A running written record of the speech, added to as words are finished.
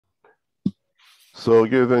So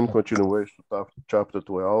giving continuation to chapter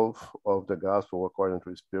 12 of the Gospel according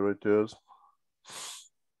to Spiritism.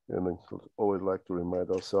 And I always like to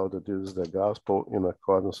remind ourselves that this is the Gospel in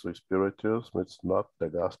accordance with Spiritism. It's not the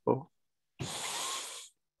Gospel.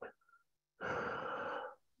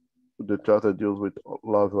 The chapter deals with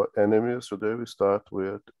love your enemies. Today we start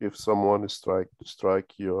with, if someone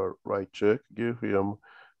strike your right cheek, give him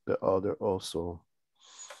the other also.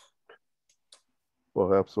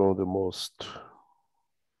 Perhaps one of the most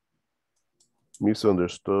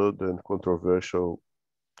misunderstood and controversial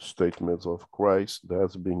statements of Christ that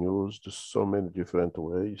has been used so many different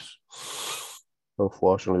ways.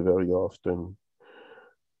 Unfortunately, very often,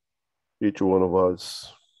 each one of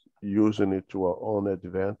us using it to our own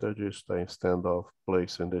advantages instead of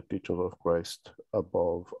placing the teachings of Christ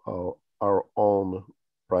above our own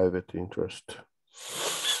private interest.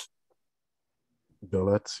 But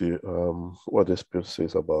let's see what the Spirit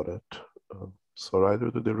says about it. So, Ryder,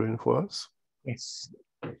 do the reading for us? Yes.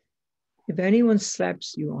 If anyone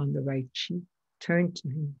slaps you on the right cheek, turn to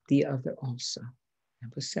him the other also.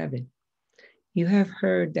 Number 7. You have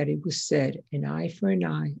heard that it was said, an eye for an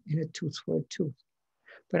eye and a tooth for a tooth.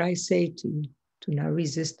 But I say to you, do not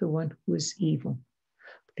resist the one who is evil.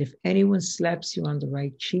 But if anyone slaps you on the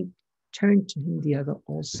right cheek, turn to him the other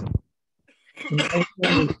also. And if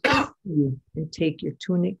anyone resists you and take your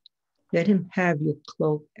tunic, let him have your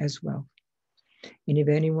cloak as well. And if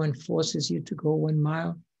anyone forces you to go 1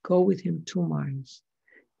 mile, go with him 2 miles.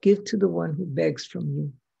 Give to the one who begs from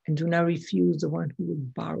you, and do not refuse the one who will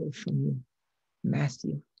borrow from you.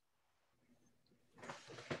 Matthew.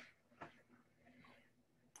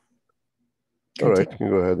 All right, you can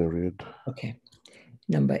go ahead and read. Okay.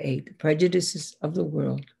 Number 8, the prejudices of the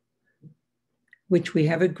world, which we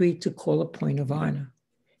have agreed to call a point of honor.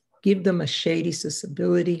 Give them a shady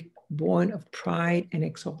susceptibility born of pride and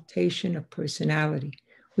exaltation of personality,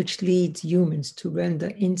 which leads humans to render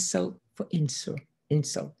insult for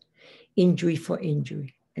insult, injury for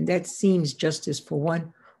injury. And that seems justice for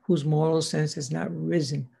one whose moral sense has not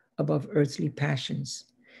risen above earthly passions.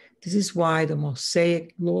 This is why the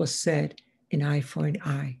Mosaic law said, an eye for an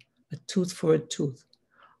eye, a tooth for a tooth,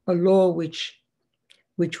 a law which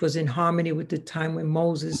was in harmony with the time when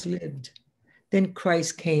Moses lived. Then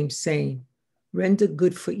Christ came saying, render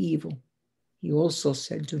good for evil. He also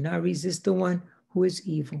said, do not resist the one who is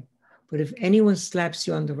evil. But if anyone slaps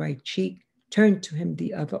you on the right cheek, turn to him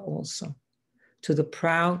the other also. To the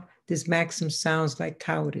proud, this maxim sounds like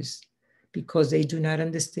cowardice, because they do not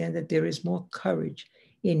understand that there is more courage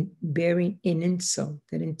in bearing an insult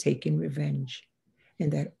than in taking revenge.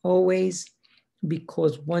 And that always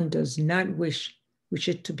because one does not wish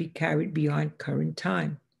it to be carried beyond current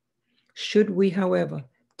time. Should we, however,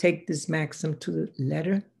 take this maxim to the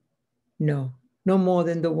letter? No more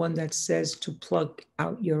than the one that says to pluck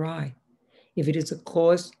out your eye, if it is a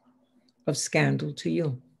cause of scandal to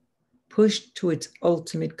you. Pushed to its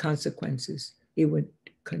ultimate consequences, it would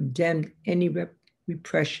condemn any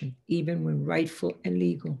repression, even when rightful and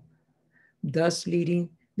legal, thus leading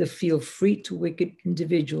the field free to wicked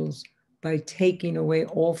individuals by taking away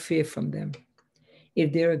all fear from them.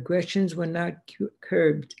 If their aggressions were not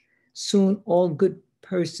curbed, soon all good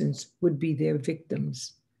persons would be their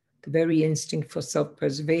victims. The very instinct for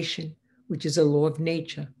self-preservation, which is a law of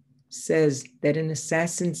nature, says that an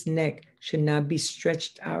assassin's neck should not be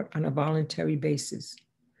stretched out on a voluntary basis.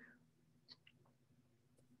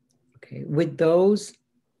 Okay, with those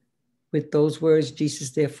words,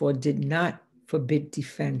 Jesus therefore did not forbid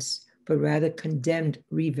defense, but rather condemned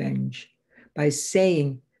revenge by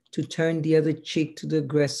saying to turn the other cheek to the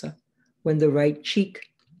aggressor when the right cheek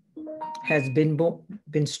has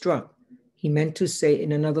been struck. He meant to say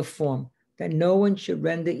in another form that no one should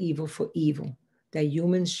render evil for evil, that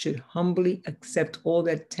humans should humbly accept all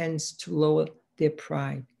that tends to lower their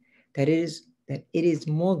pride, that it is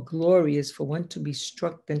more glorious for one to be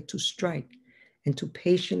struck than to strike, and to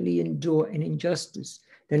patiently endure an injustice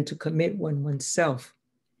than to commit one oneself,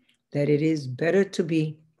 that it is better to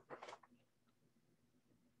be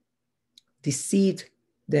deceived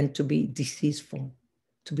than to be deceitful,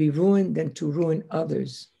 to be ruined than to ruin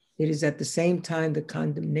others. It is at the same time the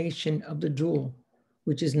condemnation of the duel,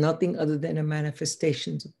 which is nothing other than a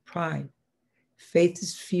manifestation of pride. Faith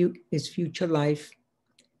is future life,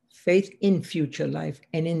 faith in future life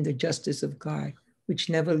and in the justice of God, which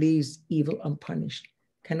never leaves evil unpunished,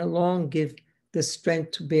 can alone give the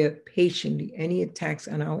strength to bear patiently any attacks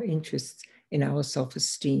on our interests and our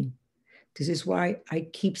self-esteem. This is why I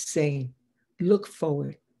keep saying, look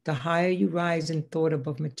forward. The higher you rise in thought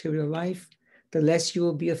above material life, the less you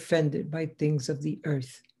will be offended by things of the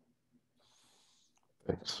earth.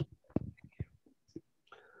 Thanks.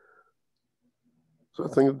 So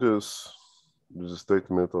I think this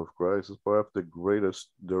statement of Christ is perhaps the greatest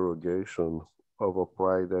derogation of a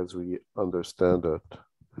pride as we understand it,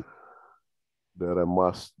 that I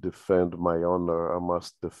must defend my honor, I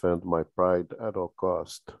must defend my pride at all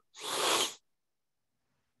cost,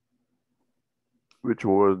 which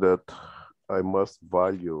was that I must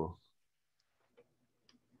value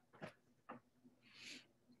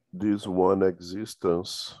this one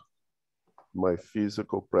existence, my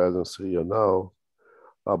physical presence here now,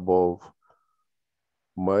 above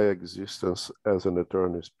my existence as an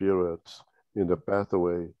eternal spirit in the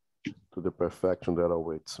pathway to the perfection that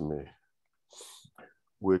awaits me,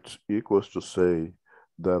 which equals to say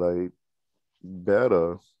that I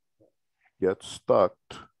better get stuck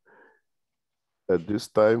at this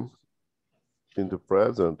time in the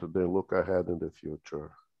present than look ahead in the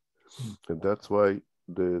future. And that's why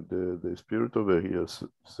the spirit over here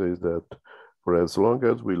says that for as long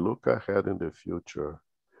as we look ahead in the future,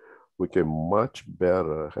 we can much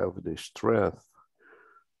better have the strength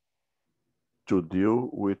to deal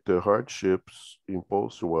with the hardships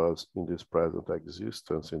imposed to us in this present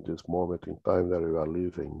existence, in this moment in time that we are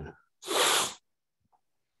living.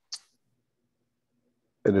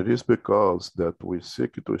 And it is because that we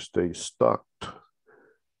seek to stay stuck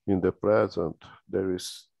in the present, there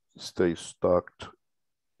is stay stuck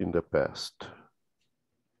in the past.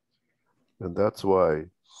 And that's why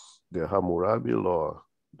the Hammurabi law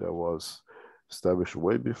that was established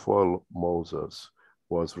way before Moses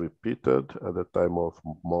was repeated at the time of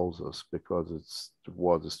Moses because it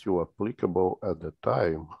was still applicable at the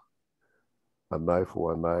time. An eye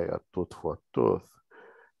for an eye, a tooth for a tooth.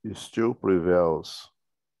 It still prevails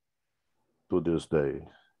to this day.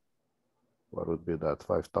 What would be that,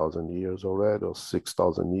 5,000 years already or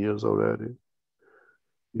 6,000 years already?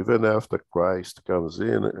 Even after Christ comes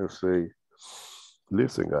in and say,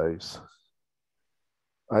 listen guys,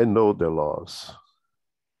 I know the laws.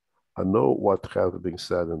 I know what has been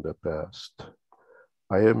said in the past.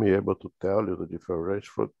 I am able to tell you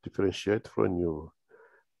to differentiate from you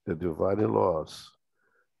the divine laws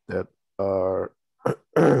that are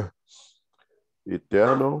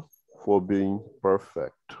eternal for being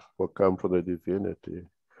perfect, for come from the divinity,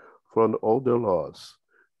 from all the laws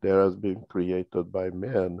that has been created by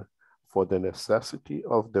man for the necessity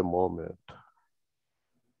of the moment.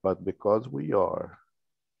 But because we are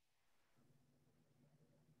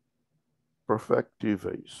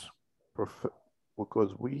perfectives,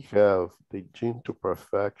 because we have the gene to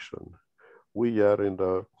perfection, we are in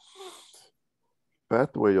the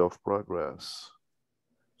pathway of progress.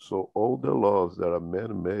 So all the laws that are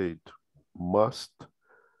man-made must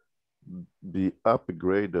be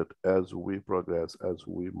upgraded as we progress, as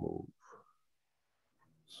we move.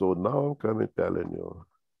 So now I'm coming telling you,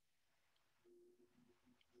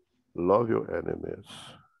 love your enemies.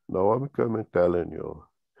 Now I'm coming telling you,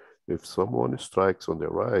 if someone strikes on the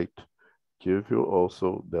right, give you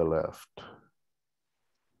also the left.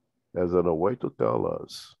 As in a way to tell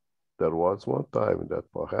us, there was one time that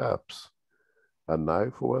perhaps an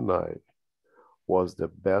eye for an eye was the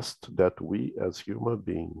best that we as human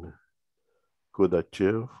beings could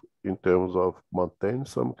achieve in terms of maintaining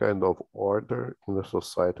some kind of order in the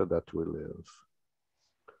society that we live.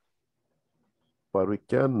 But we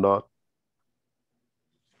cannot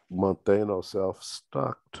maintain ourselves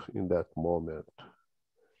stuck in that moment.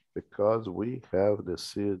 Because we have the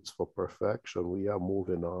seeds for perfection, we are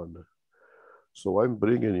moving on. So I'm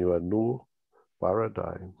bringing you a new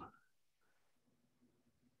paradigm.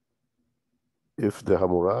 If the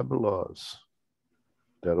Hammurabi laws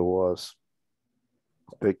that was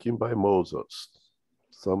taken by Moses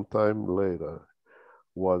sometime later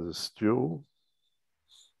was still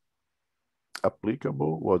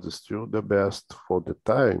applicable, was still the best for the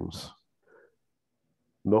times,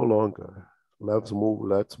 no longer. Let's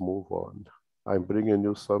move on. I'm bringing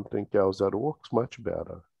you something else that works much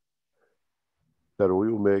better, that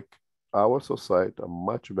will make our society a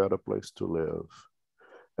much better place to live.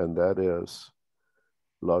 And that is,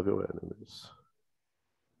 love your enemies.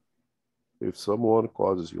 If someone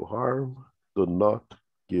causes you harm, do not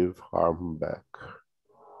give harm back.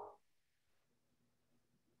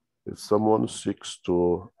 If someone seeks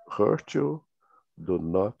to hurt you, do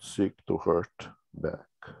not seek to hurt back.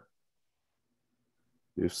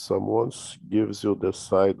 If someone gives you the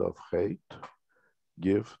side of hate,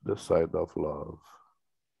 give the side of love.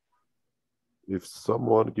 If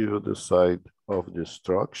someone gives you the side of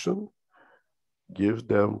destruction, give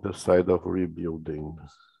them the side of rebuilding.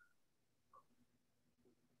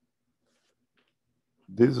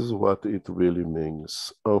 This is what it really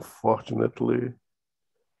means. Unfortunately,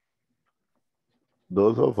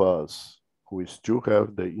 those of us we still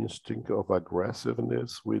have the instinct of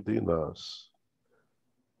aggressiveness within us.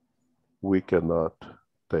 We cannot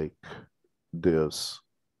take this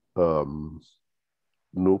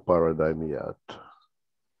new paradigm yet.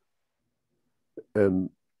 And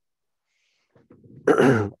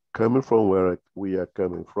coming from where we are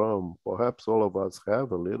coming from, perhaps all of us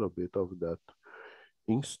have a little bit of that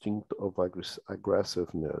instinct of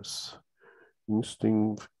aggressiveness,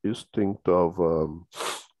 instinct of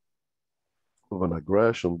an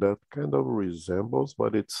aggression that kind of resembles,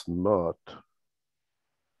 but it's not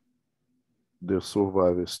the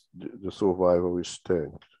survival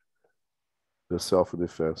instinct, the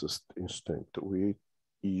self-defense instinct. We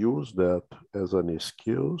use that as an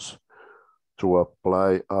excuse to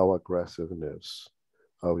apply our aggressiveness,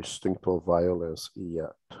 our instinct of violence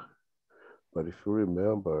yet. But if you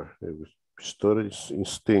remember, we studied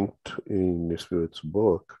instinct in the Spirit's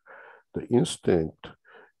book. The instinct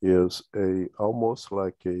is almost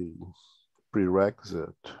like a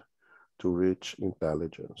prerequisite to reach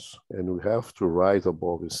intelligence. And we have to rise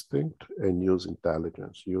above instinct and use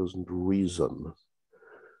intelligence, use reason.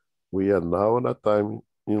 We are now in a time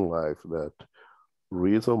in life that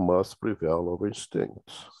reason must prevail over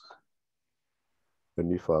instincts.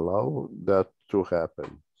 And if allow that to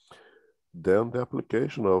happen, then the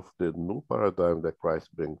application of the new paradigm that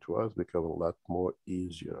Christ brings to us becomes a lot more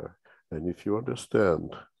easier. And if you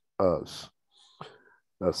understand us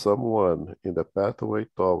as someone in the pathway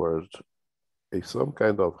towards some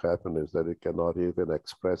kind of happiness that we cannot even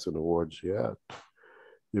express in words yet,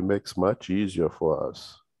 it makes much easier for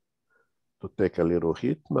us to take a little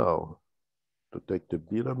hit now, to take the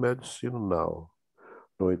bitter medicine now,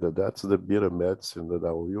 knowing that that's the bitter medicine that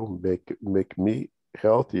will make me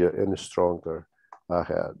healthier and stronger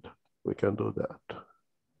ahead. We can do that.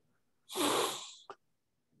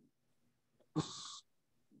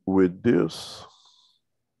 With this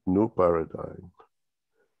new paradigm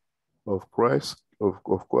of Christ, of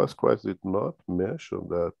course, Christ did not mention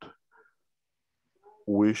that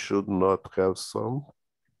we should not have some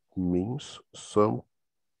means, some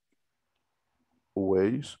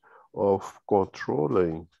ways of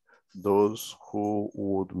controlling those who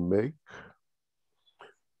would make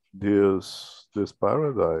this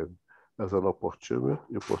paradigm as an opportunity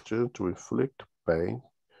to inflict pain,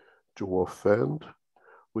 to offend,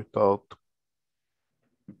 without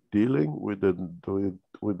dealing with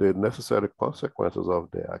the necessary consequences of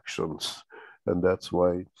the actions. And that's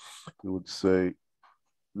why you would say,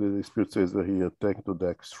 the Spirit says that here, taken to the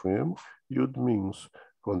extreme, Yud means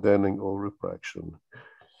condemning all repression,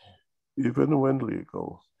 even when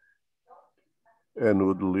legal, and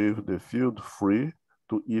would leave the field free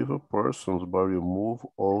to evil persons by remove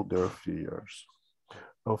all their fears.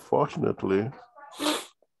 Unfortunately,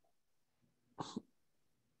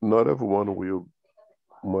 not everyone will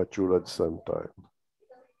mature at the same time.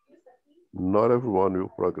 Not everyone will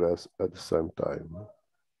progress at the same time.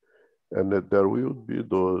 And that there will be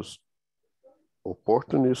those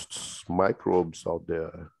opportunist microbes out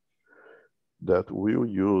there that will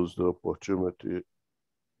use the opportunity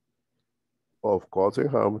of causing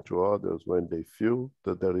harm to others when they feel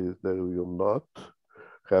that they will not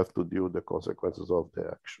have to deal with the consequences of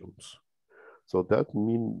their actions. So that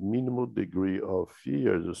minimal degree of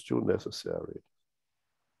fear is still necessary.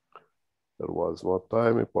 There was one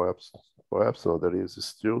time, and perhaps no, there is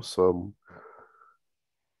still some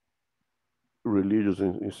religious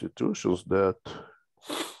institutions that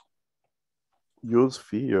use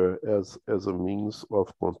fear as a means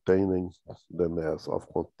of containing the mass, of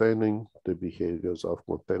containing the behaviors, of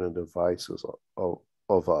containing the vices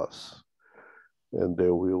of us. And they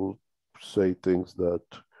will say things that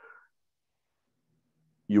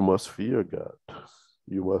you must fear God.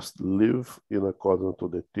 You must live in accordance to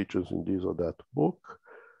the teachings in this or that book,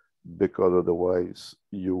 because otherwise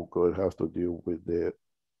you could have to deal with the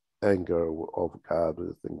anger of God, with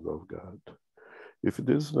the things of God. If it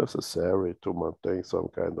is necessary to maintain some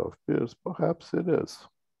kind of peace, perhaps it is.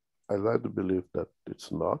 I like to believe that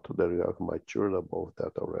it's not, that we have matured above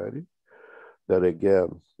that already. That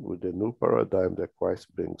again, with the new paradigm that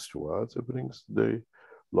Christ brings to us, it brings the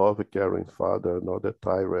love caring Father, not the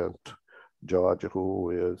tyrant judge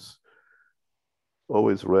who is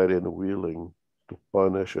always ready and willing to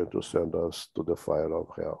punish and to send us to the fire of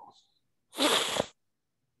hell.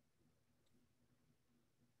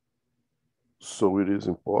 So it is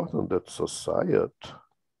important that society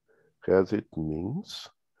has its means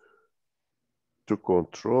to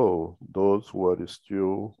control those who are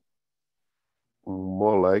still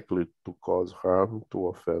more likely to cause harm, to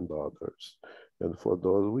offend others. And for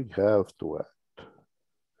those, we have to act.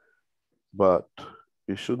 But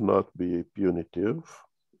it should not be punitive.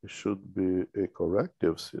 It should be a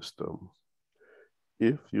corrective system.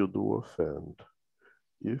 If you do offend,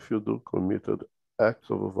 if you do committed acts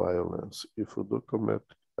of violence, if you do commit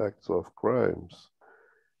acts of crimes,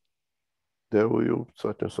 there will be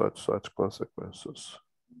such and such consequences.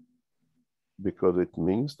 Because it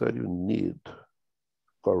means that you need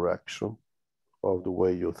correction of the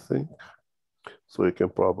way you think, so you can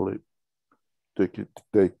probably take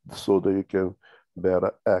so that you can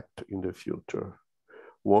better act in the future.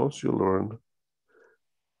 Once you learn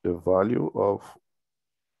the value of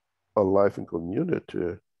a life in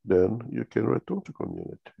community, then you can return to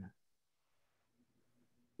community.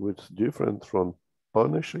 Which is different from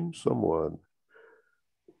punishing someone.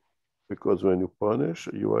 Because when you punish,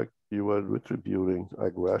 you are retributing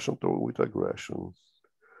aggression with aggression.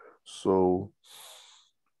 So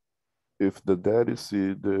if the daddy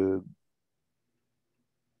see the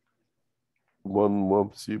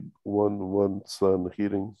one son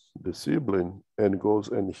hitting the sibling and goes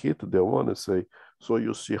and hit the one and say, so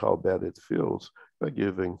you see how bad it feels, by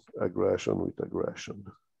giving aggression with aggression.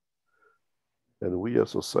 And we as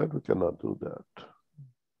a society, we cannot do that.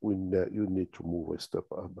 You need to move a step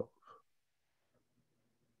above.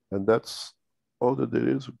 And that's all that there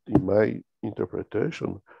is in my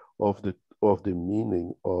interpretation of the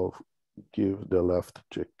meaning of give the left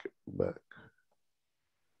cheek back.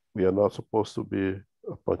 We are not supposed to be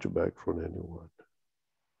a punch bag from anyone.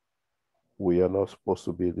 We are not supposed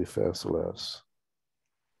to be defenseless.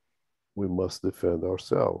 We must defend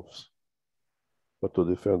ourselves. But to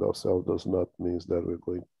defend ourselves does not mean that we're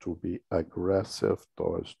going to be aggressive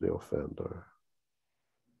towards the offender.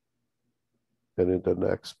 And in the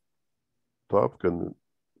next topic, on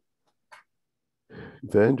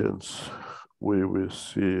vengeance, we will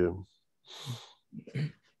see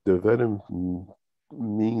the very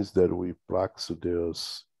means that we practice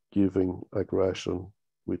this, giving aggression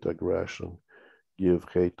with aggression, give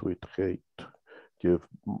hate with hate, give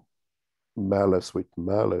malice with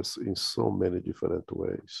malice in so many different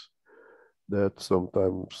ways that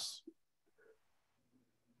sometimes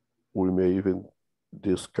we may even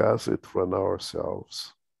discuss it from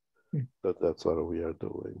ourselves, that's what we are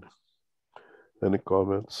doing. Any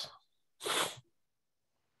comments?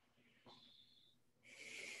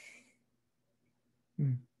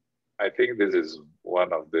 I think this is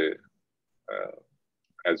one of the,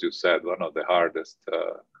 as you said, one of the hardest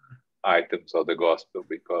items of the gospel,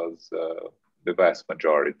 because the vast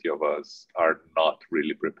majority of us are not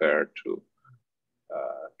really prepared to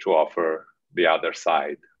offer the other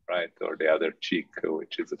side, right, or the other cheek,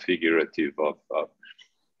 which is a figurative of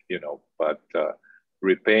but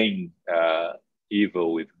repaying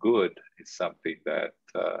evil with good is something that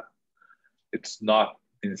it's not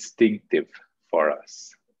instinctive for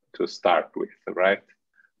us to start with, right?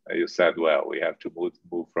 You said, well, we have to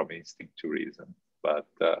move from instinct to reason, but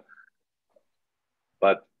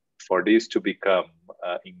for this to become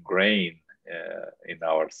ingrained in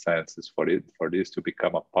our senses, for this to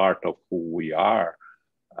become a part of who we are,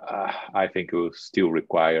 I think it will still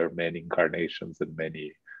require many incarnations and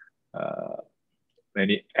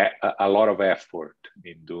a lot of effort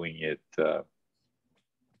in doing it.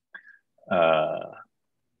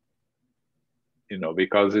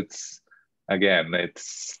 Because it's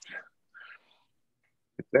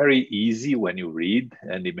very easy when you read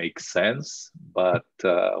and it makes sense, but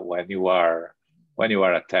when you are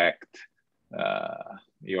attacked,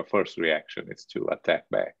 your first reaction is to attack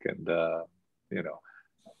back, and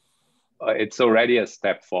it's already a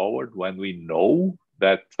step forward when we know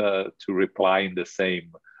that to reply in the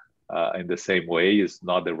same way is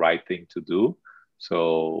not the right thing to do.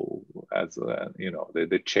 So, as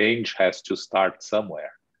the change has to start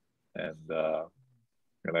somewhere, and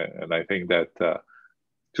I think that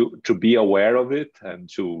to be aware of it and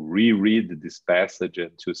to reread this passage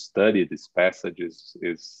and to study this passage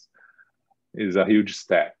is a huge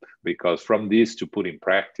step, because from this to put in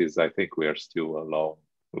practice, I think we are still a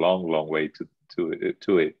long way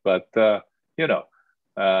to it. But as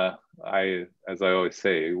I always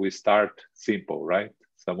say, we start simple, right?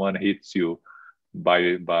 Someone hits you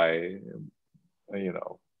by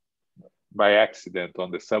accident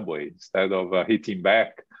on the subway. Instead of hitting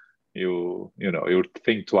back, you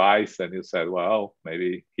think twice and you said, well,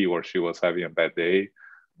 maybe he or she was having a bad day,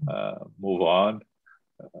 move on,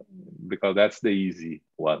 because that's the easy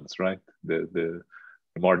ones, right? The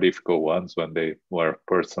more difficult ones, when they were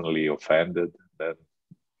personally offended, then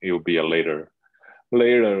it'll be a later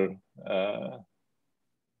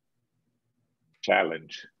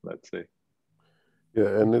challenge, let's say.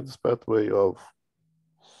 Yeah, and it's that way of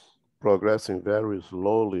progressing very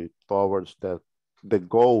slowly towards that the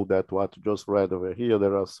goal that what you just read over here,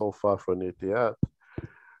 that are so far from it yet,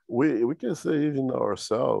 we can say even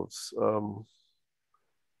ourselves,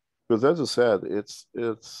 because as you said,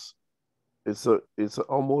 it's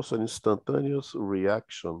almost an instantaneous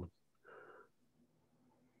reaction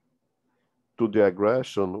to the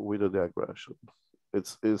aggression with the aggression.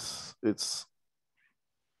 It's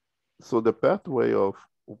so the pathway of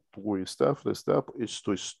step by step is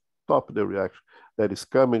to stop the reaction that is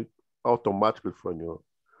coming automatically from you.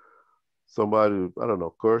 Somebody, I don't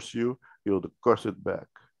know, curse you, you'll curse it back,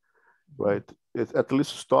 right? It at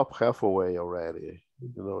least stop halfway already.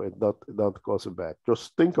 You know, it not goes back.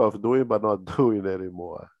 Just think of doing, but not doing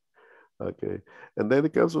anymore. Okay, and then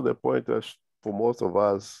it comes to the point that for most of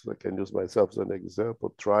us, I can use myself as an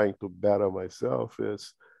example, trying to better myself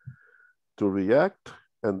is to react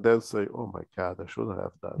and then say, oh my God, I shouldn't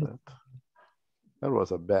have done that. That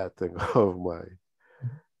was a bad thing of mine.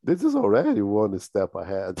 This is already one step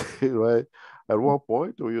ahead, right? At one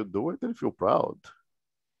point, when you do it, you feel proud.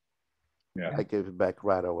 Yeah. I gave it back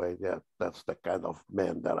right away. Yeah, that's the kind of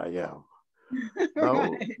man that I am. Now,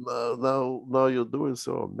 right. now you're doing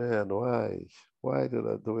so, man. Why? Why did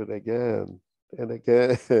I do it again and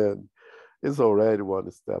again? It's already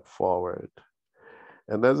one step forward.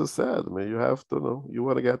 And as I said, I mean, you have to know, you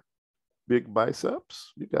want to get big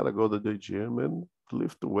biceps, you got to go to the gym and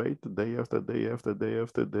lift weight day after day after day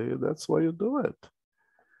after day. That's why you do it.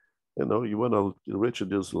 You know, you want to reach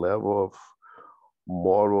this level of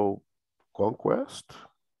moral conquest.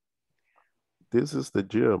 This is the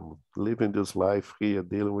gym, living this life here,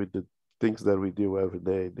 dealing with the things that we do every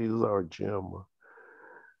day. This is our gym.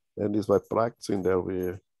 And it's by practicing that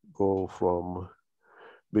we go from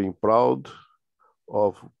being proud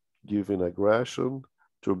of giving aggression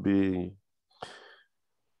to being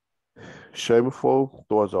shameful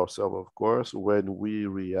towards ourselves, of course, when we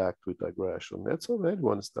react with aggression. That's already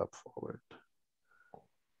one step forward.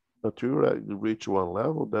 But you reach one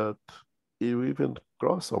level that you even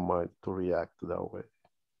cross our mind to react that way.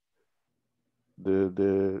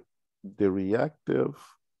 The reactive,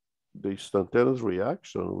 the instantaneous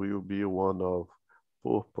reaction will be one of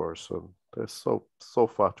poor person. There's so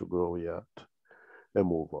far to grow yet and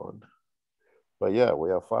move on. But yeah, we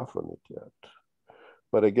are far from it yet.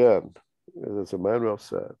 But again, as Emmanuel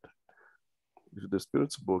said, the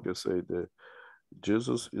Spirit's book is say that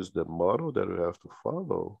Jesus is the model that we have to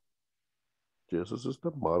follow. Jesus is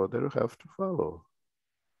the model that we have to follow.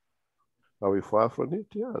 Are we far from it?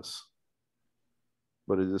 Yes.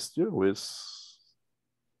 But it is still is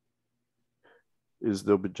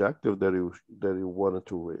the objective that you wanted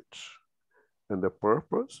to reach. And the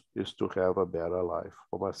purpose is to have a better life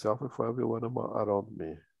for myself and for everyone around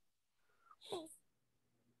me.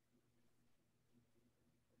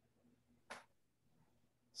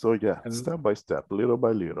 So yeah, step by step, little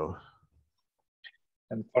by little.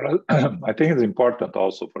 And for us, I think it's important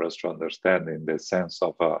also for us to understand in the sense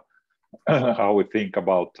of how we think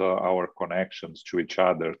about our connections to each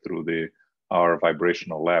other through our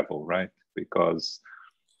vibrational level, right? Because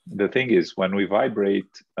the thing is, when we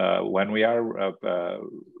vibrate, when we are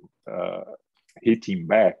hitting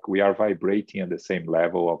back, we are vibrating at the same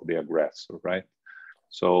level of the aggressor, right?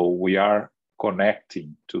 So we are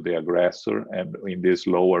connecting to the aggressor and in this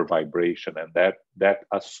lower vibration, and that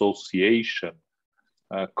association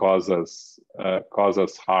causes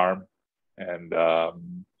harm and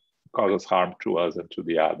causes harm to us and to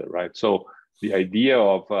the other, right? So the idea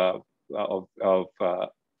of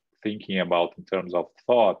thinking about in terms of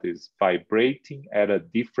thought is vibrating at a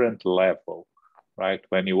different level, right?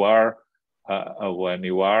 When you are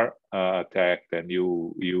attacked and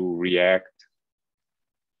you react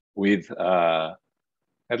with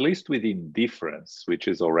at least with indifference, which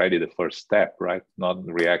is already the first step, right? Not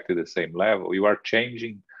react to the same level. You are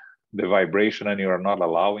changing the vibration and you are not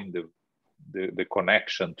allowing the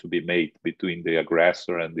connection to be made between the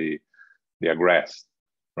aggressor and the aggressed,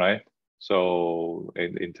 right? So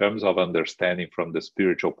in terms of understanding from the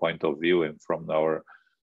spiritual point of view and from our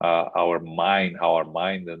mind, how our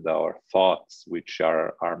mind and our thoughts, which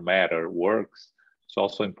are our matter, works, it's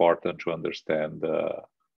also important to understand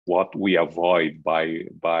what we avoid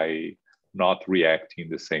by not reacting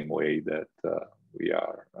the same way that we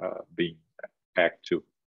are being active.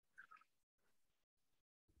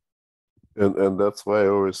 And that's why I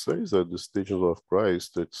always say that the teachings of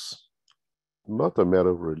Christ, it's not a matter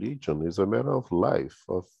of religion, it's a matter of life,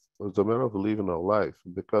 it's a matter of living our life.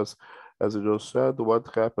 Because as you just said,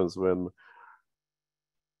 what happens when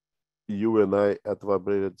you and I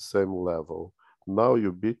vibrate at the same level? Now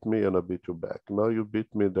you beat me and I beat you back. Now you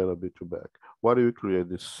beat me, then I beat you back. What do you create?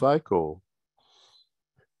 This cycle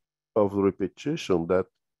of repetition that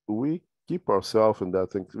we keep ourselves in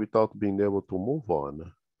that thing without being able to move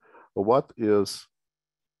on. What is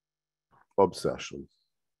obsession?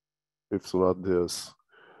 If it's not this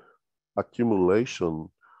accumulation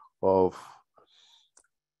of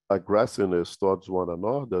aggressiveness towards one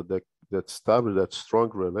another that establish that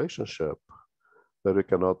strong relationship that we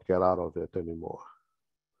cannot get out of it anymore.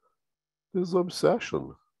 This is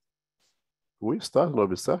obsession. We start an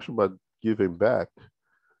obsession by giving back,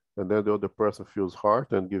 and then the other person feels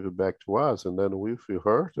hurt and give it back to us, and then we feel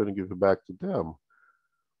hurt and give it back to them.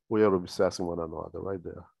 We are obsessing one another right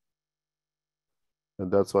there.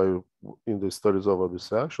 And that's why in the studies of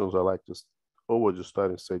obsessions, I like to always just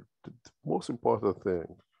start and say the most important thing,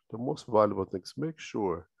 the most valuable thing is make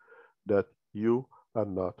sure that you are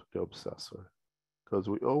not the obsessor. Because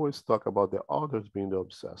we always talk about the others being the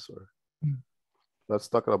obsessor. Let's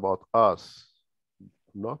talk about us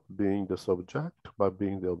not being the subject, but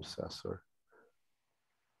being the obsessor.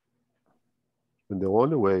 And the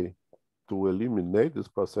only way to eliminate this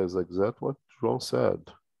process is exactly what João said,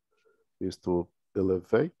 is to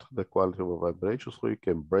elevate the quality of a vibration so you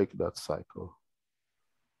can break that cycle.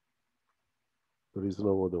 There is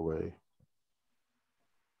no other way.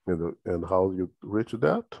 And how you reach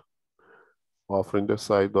that? Offering the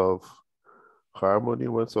side of harmony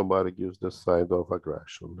when somebody gives the side of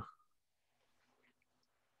aggression.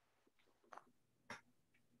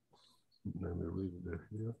 Let me read it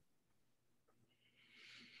here.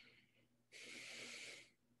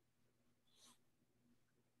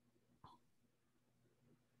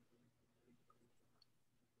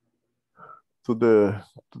 To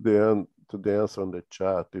the answer on the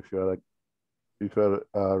chat, if you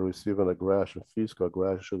are receiving aggression, physical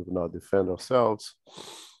aggression, should we not defend ourselves?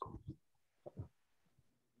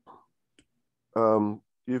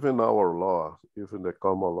 Even our law, even the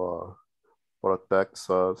common law, protects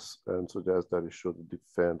us and suggests that we should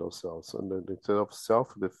defend ourselves. And then instead of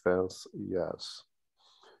self-defense, yes,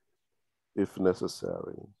 if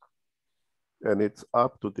necessary. And it's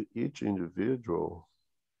up to each individual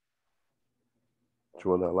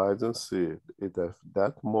to analyze and see if at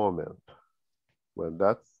that moment, when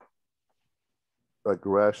that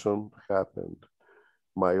aggression happened,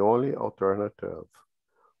 my only alternative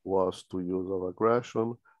was to use of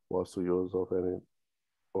aggression, was to use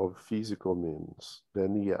of physical means,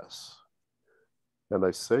 then yes. And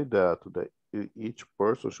I say that each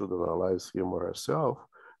person should analyze him or herself,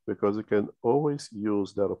 because you can always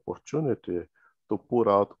use that opportunity to put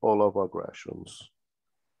out all of aggressions.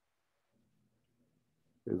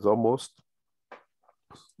 It's almost,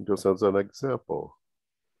 just as an example,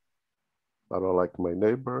 I don't like my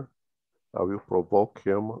neighbor, I will provoke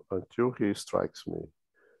him until he strikes me.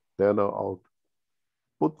 Then I'll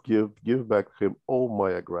give back to him all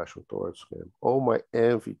my aggression towards him, all my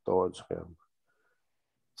envy towards him.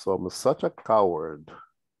 So I'm such a coward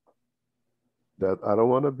that I don't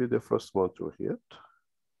want to be the first one to hit,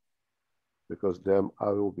 because then I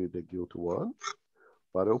will be the guilty one.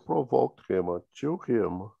 But I'll provoke him until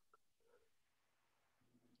him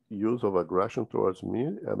use of aggression towards me,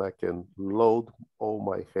 and I can load all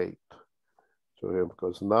my hate to him,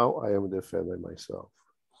 because now I am defending myself.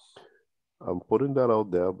 I'm putting that out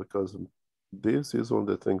there because this is one of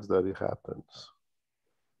the things that it happens.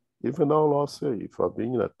 Even our laws say, if you're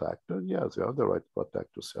being attacked, yes, you have the right to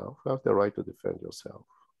protect yourself. You have the right to defend yourself.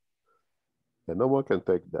 And no one can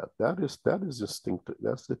take that. That is instinctive.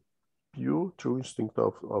 That's the pure, true instinct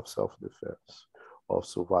of self-defense, of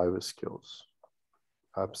survival skills.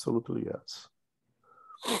 Absolutely, yes.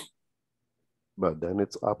 But then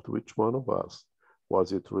it's up to each one of us.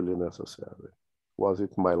 Was it really necessary? Was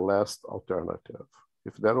it my last alternative?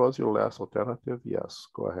 If that was your last alternative, yes,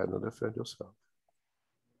 go ahead and defend yourself.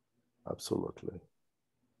 Absolutely.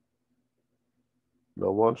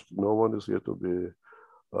 No one is here to be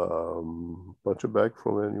punch a bag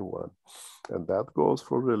from anyone. And that goes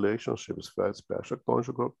for relationships, very special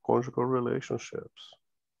conjugal relationships.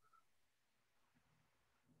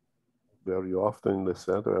 Very often in the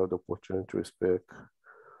center, I have the opportunity to speak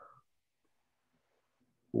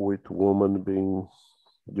with women being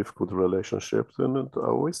difficult relationships, and I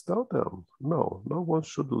always tell them, no one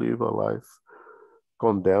should live a life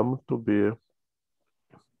condemned to be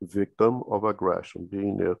victim of aggression,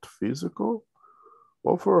 being it physical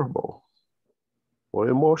or verbal or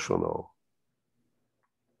emotional.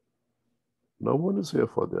 No one is here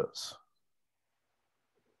for this.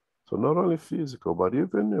 So not only physical, but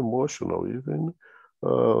even emotional, even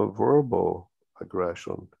verbal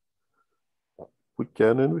aggression. We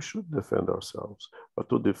can and we should defend ourselves. But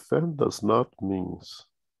to defend does not mean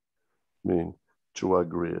to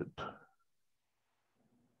agree.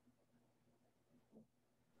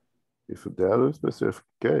 If there's a specific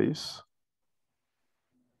case,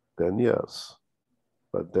 then yes.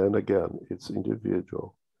 But then again, it's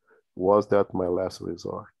individual. Was that my last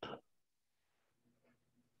resort?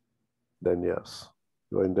 Then yes,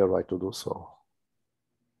 you're in the right to do so.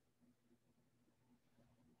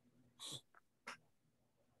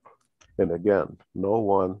 And again, no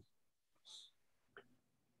one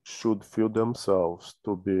should feel themselves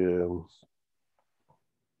to be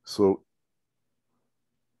so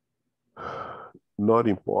not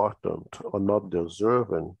important or not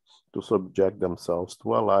deserving to subject themselves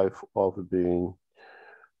to a life of being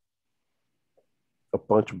a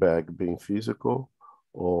punch bag, being physical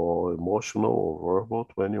or emotional or verbal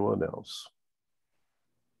to anyone else.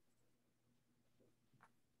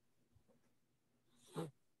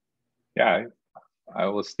 Yeah, I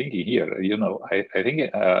was thinking here, I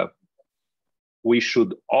think we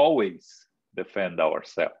should always defend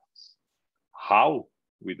ourselves. How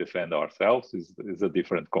we defend ourselves is a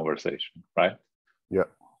different conversation, right? Yeah.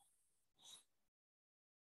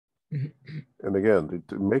 And again,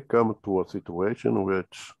 it may come to a situation in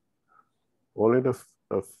which only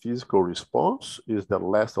a physical response is the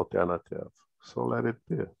last alternative. So let it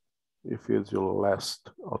be. If it's your last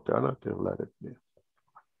alternative, let it be.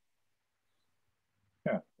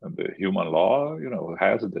 Yeah, and the human law,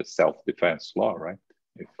 has the self-defense law, right?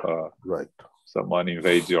 If right. someone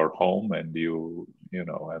invades your home and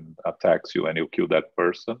and attacks you and you kill that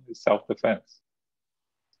person, it's self-defense,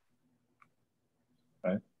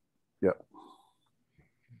 right? Yeah.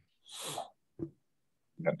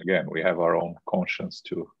 And again, we have our own conscience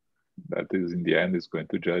too. That is, in the end, is going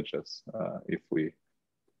to judge us if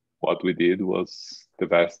what we did was the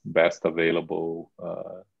best available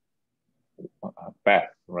path,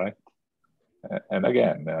 right? And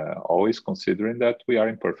again, always considering that we are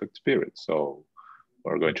imperfect spirits, so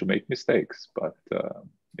we're going to make mistakes. But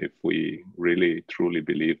if we really truly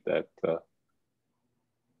believe that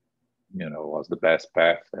was the best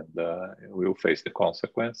path, and we'll face the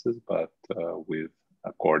consequences, but with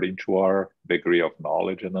according to our degree of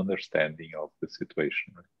knowledge and understanding of the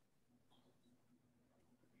situation.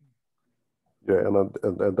 Yeah,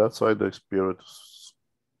 and that's why the spirits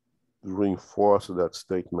reinforce that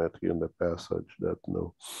statement in the passage that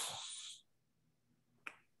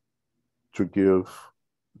to give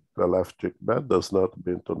the left cheek back does not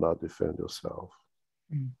mean to not defend yourself.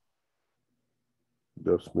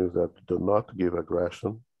 This means that do not give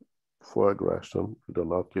aggression for aggression, do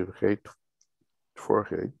not give hate for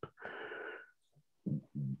hate,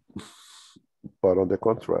 but on the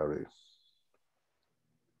contrary,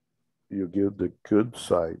 you give the good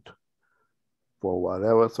side for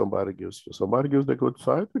whatever somebody gives you. Somebody gives the good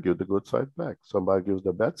side, you give the good side back. Somebody gives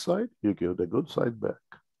the bad side, you give the good side back.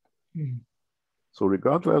 So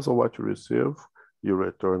regardless of what you receive, you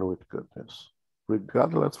return with goodness.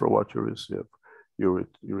 Regardless of what you receive, you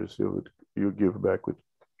receive it, you give back with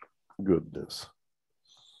goodness.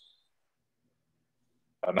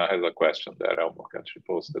 Anna has a question that Elmo actually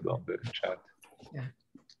posted on the chat. Yeah.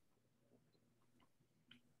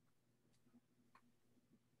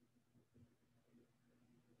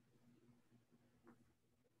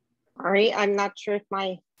 Sorry, I'm not sure if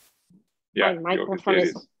my microphone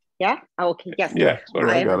is. Yeah? Okay, yes. Yeah.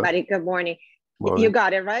 Hi, everybody. Good morning. You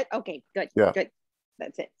got it, right? Okay, good. Yeah. Good.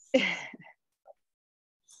 That's it.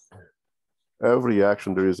 Every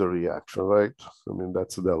action, there is a reaction, right? I mean,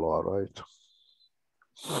 that's the law, right?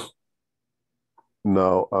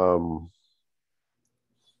 Now,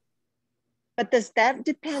 but does that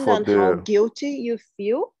depend on how guilty you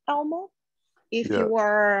feel, Elmo? If you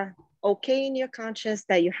are okay in your conscience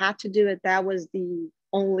that you had to do it, that was the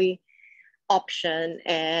only option,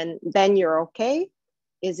 and then you're okay?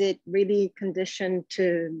 Is it really conditioned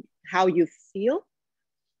to how you feel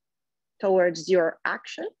towards your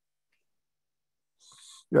action?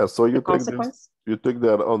 Yeah, so you take this, you take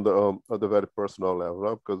that on the very personal level,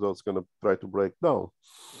 right? Because I was going to try to break down.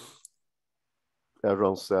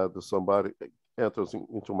 Everyone said that somebody enters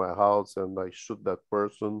into my house and I shoot that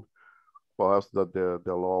person. Perhaps that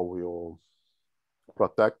the law will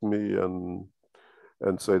protect me and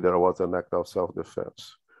say there was an act of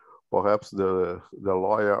self-defense. Perhaps the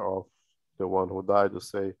lawyer of the one who died to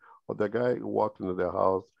say, well, the guy who walked into the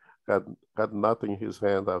house had nothing in his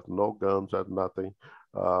hand, had no guns, had nothing.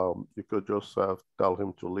 You could just tell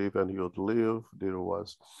him to leave and he would leave. There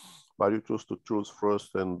was, but you choose to choose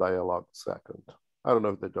first and dialogue second. I don't know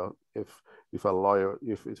if the judge, if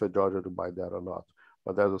a judge would buy that or not,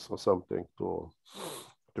 but that is something to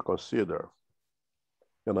consider.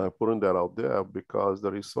 And I'm putting that out there because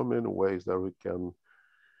there is so many ways that we can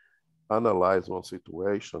analyze one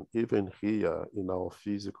situation, even here in our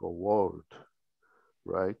physical world,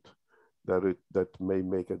 right? That may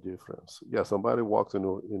make a difference. Yeah, somebody walks in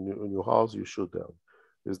your house, you shoot them.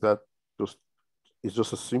 Is that just, it's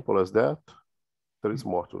just as simple as that? There is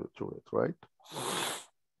more to it, right?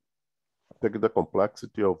 Take the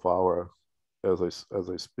complexity of our, as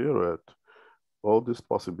a spirit, all these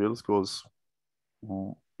possibilities goes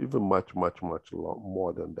even much more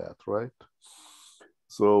than that, right?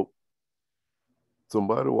 So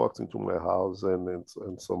somebody walks into my house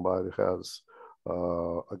and somebody has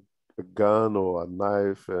a gun or a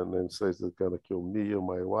knife and then says they're gonna kill me or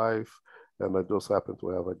my wife, and I just happen to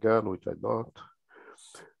have a gun, which I don't,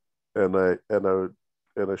 and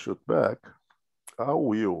I shoot back. I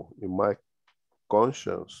will, in my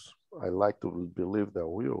conscience, I like to believe that I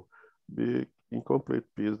will be in complete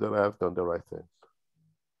peace that I have done the right thing.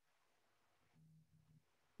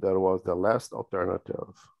 That was the last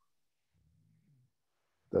alternative.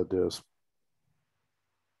 That this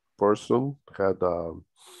person had a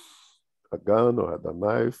gun or had a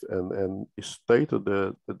knife and stated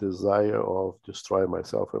the desire of destroying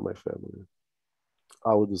myself and my family.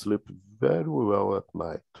 I would sleep very well at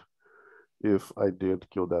night if I did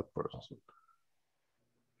kill that person.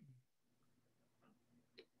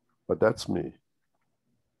 But that's me.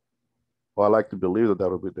 Well, I like to believe that that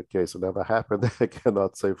will be the case. It never happened. I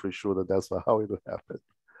cannot say for sure that that's how it would happen,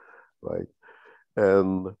 right?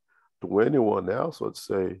 And to anyone else would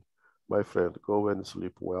say, my friend, go and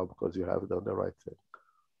sleep well because you have done the right thing.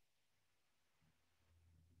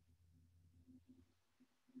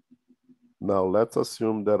 Now let's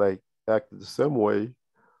assume that I act the same way,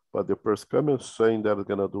 but the person comes saying that they're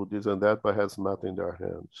gonna do this and that, but has nothing in their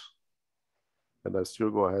hands. And I still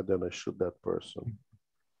go ahead and I shoot that person.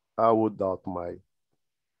 I would doubt my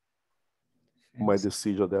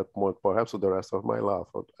decision at that point, perhaps for the rest of my life.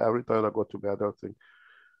 Every time I go to bed, I think,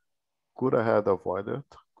 could I have avoided?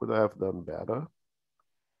 Could I have done better?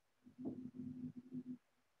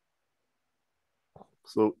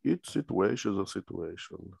 So each situation is a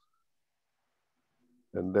situation.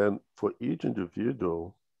 And then for each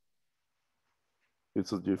individual,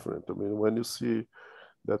 it's different. I mean, when you see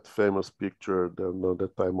that famous picture, the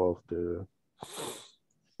time of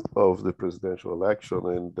the presidential election,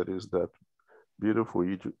 and there is that beautiful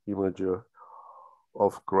image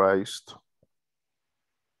of Christ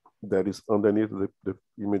that is underneath the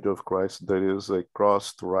image of Christ. There is a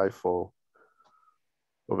crossed rifle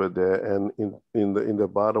over there, and in the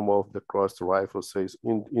bottom of the crossed rifle says,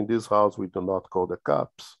 in this house we do not call the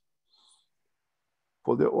cops.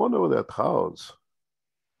 For the owner of that house,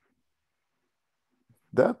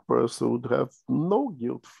 that person would have no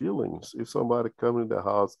guilt feelings if somebody comes in the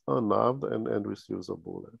house unarmed and receives a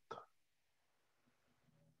bullet.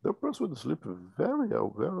 The person would sleep very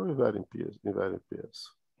in peace.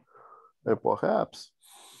 And perhaps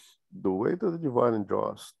the way that the divine and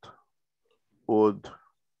just would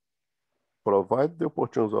provide the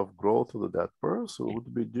opportunities of growth to that person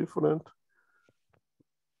would be different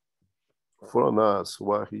from us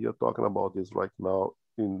who are here talking about this right now,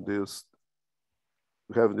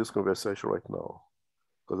 having this conversation right now.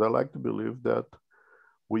 Because I like to believe that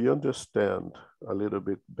we understand a little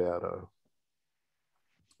bit better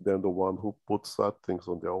than the one who puts that things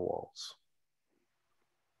on their walls.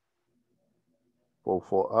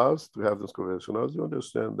 For us to have this conversation, as you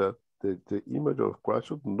understand that the image of Christ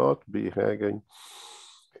should not be hanging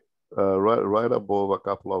right above a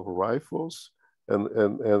couple of rifles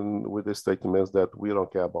and with the statements that we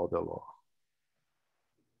don't care about the law.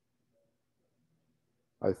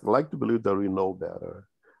 I like to believe that we know better,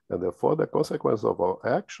 and therefore the consequences of our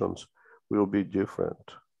actions will be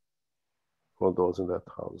different from those in that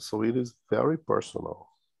house. So it is very personal,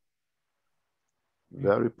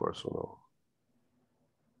 very personal.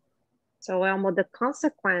 So Elmo, the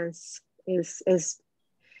consequence is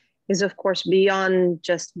of course beyond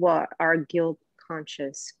just what our guilt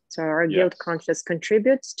conscious. So our guilt conscious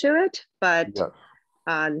contributes to it, but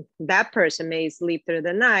that person may sleep through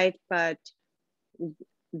the night, but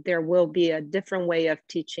there will be a different way of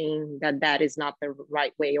teaching that is not the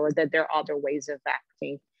right way, or that there are other ways of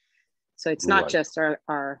acting. So it's not just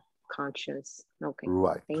our conscience. Okay.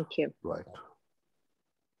 Right. Thank you. Right.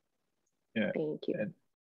 Yeah. Thank you.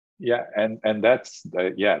 And that's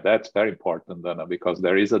very important, Dana, because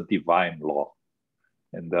there is a divine law,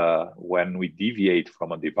 and when we deviate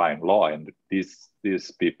from a divine law, and these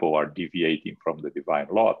people are deviating from the divine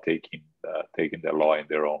law, taking the law in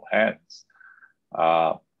their own hands,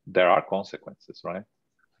 there are consequences, right?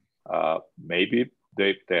 Maybe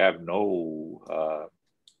they have no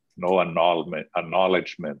no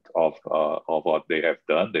acknowledgement of what they have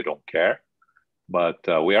done. They don't care. But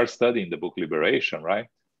we are studying the book Liberation, right?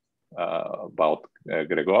 About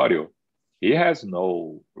Gregorio. He has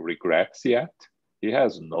no regrets yet. He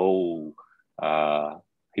has no,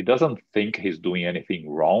 he doesn't think he's doing anything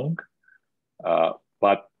wrong.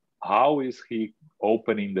 But how is he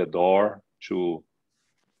opening the door to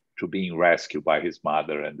being rescued by his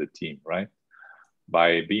mother and the team, right?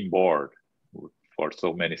 By being bored for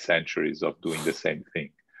so many centuries of doing the same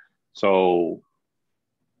thing. So,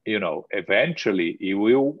 you know, eventually he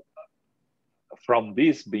will, from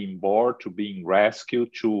this being bored to being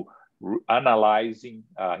rescued to analyzing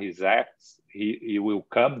his acts, he will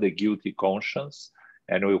come the guilty conscience,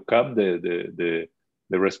 and will come the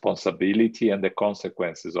responsibility and the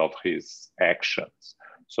consequences of his actions.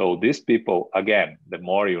 So these people, again, the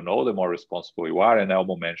more you know, the more responsible you are. And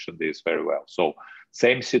Elmo mentioned this very well. So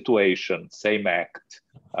same situation, same act,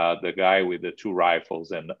 the guy with the 2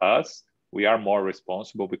 rifles and us, we are more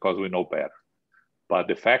responsible because we know better. But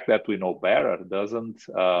the fact that we know better doesn't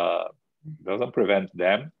prevent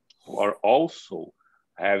them or also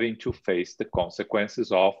having to face the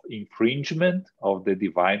consequences of infringement of the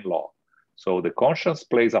divine law. So the conscience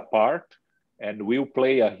plays a part and will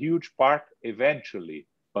play a huge part eventually,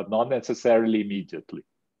 but not necessarily immediately.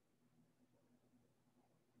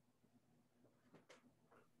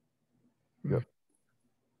 Yeah.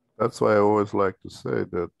 That's why I always like to say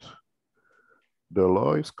that the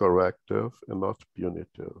law is corrective and not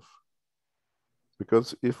punitive.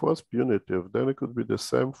 Because if it was punitive, then it could be the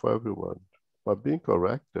same for everyone. But being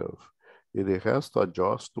corrective, it has to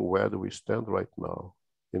adjust to where we stand right now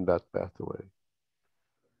in that pathway.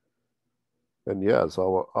 And yes,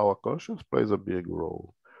 our conscience plays a big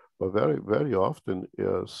role, but very, very often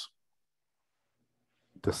is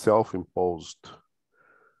the self-imposed.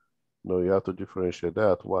 You have to differentiate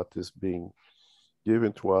that, what is being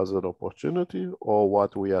given to us an opportunity or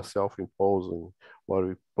what we are self-imposing, what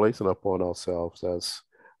we're placing upon ourselves as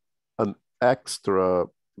an extra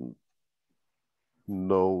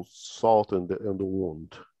salt in the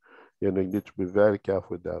wound. And we need to be very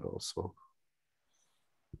careful with that also.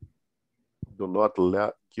 Do not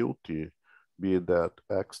let guilty be that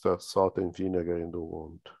extra salt and vinegar in the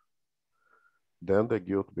wound. Then the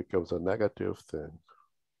guilt becomes a negative thing.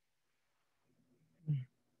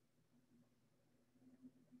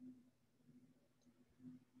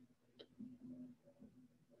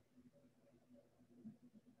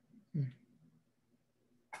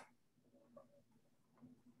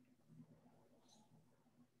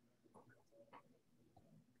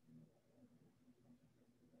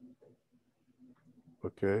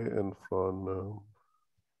 Okay, and from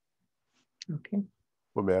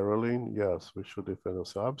Marilyn, yes, we should defend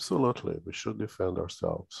ourselves. Absolutely, we should defend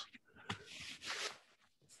ourselves.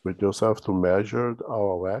 We just have to measure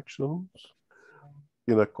our actions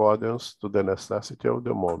in accordance to the necessity of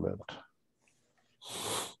the moment.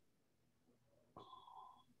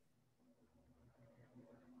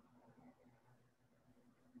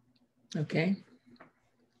 Okay.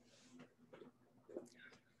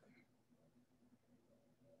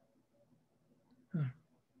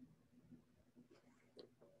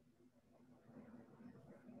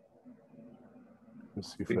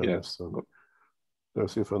 Let's see if I understand.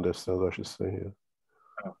 Let's see if I understand what she's saying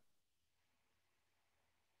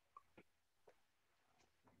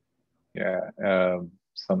here. Yeah,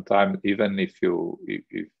 sometimes even if you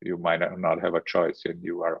might not have a choice and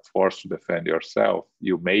you are forced to defend yourself,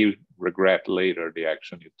 you may regret later the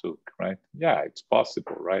action you took, right? Yeah, it's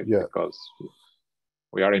possible, right? Yeah. Because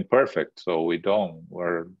we are imperfect, so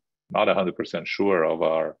we're not 100% sure of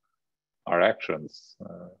our actions.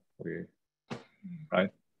 Right?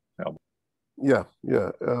 Yeah.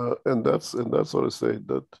 And that's what I say,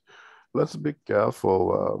 that let's be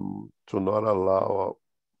careful to not allow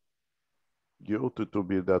guilt to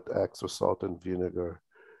be that extra salt and vinegar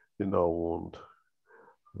in our wound.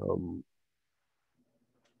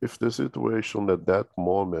 If the situation at that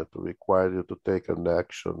moment required you to take an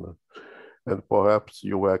action, and perhaps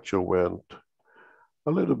you actually went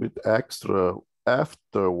a little bit extra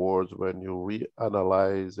afterwards when you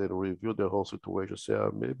reanalyze and review the whole situation, say,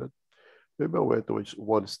 maybe I went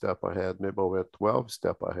 1 step ahead, maybe I went 12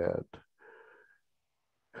 steps ahead.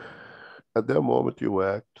 At that moment, you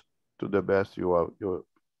act to the best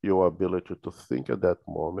your ability to think at that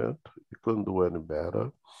moment. You couldn't do any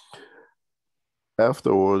better.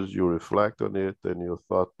 Afterwards, you reflect on it and you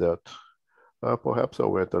thought that perhaps I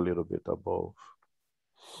went a little bit above.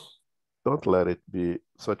 Don't let it be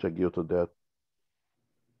such a guilt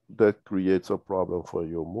that creates a problem for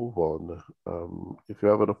you. Move on. If you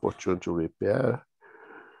have an opportunity to repair,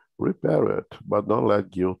 repair it, but don't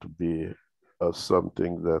let guilt be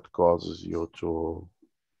something that causes you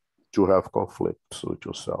to have conflicts with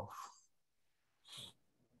yourself.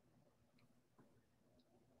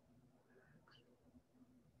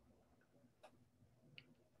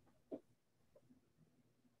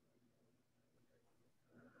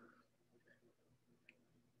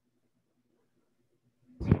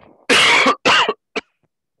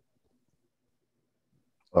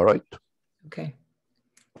 All right. Okay.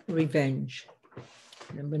 Revenge.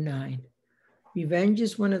 Number 9. Revenge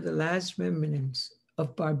is one of the last remnants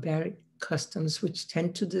of barbaric customs which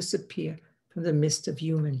tend to disappear from the midst of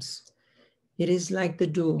humans. It is like the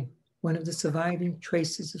duel, one of the surviving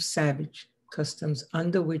traces of savage customs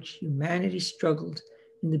under which humanity struggled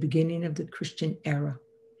in the beginning of the Christian era.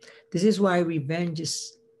 This is why revenge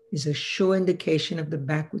is a sure indication of the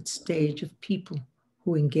backward stage of people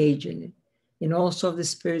who engage in it, and also of the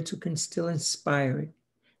spirits who can still inspire it.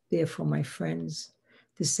 Therefore, my friends,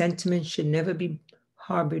 this sentiment should never be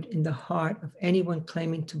harbored in the heart of anyone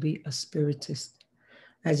claiming to be a spiritist.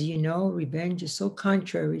 As you know, revenge is so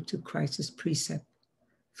contrary to Christ's precept,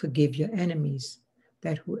 forgive your enemies,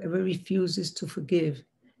 that whoever refuses to forgive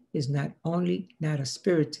is not only not a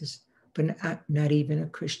spiritist, but not even a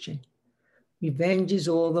Christian. Revenge is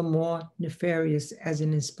all the more nefarious as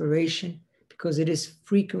an inspiration because it is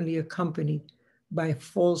frequently accompanied by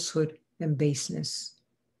falsehood and baseness.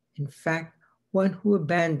 In fact, one who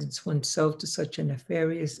abandons oneself to such a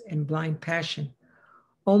nefarious and blind passion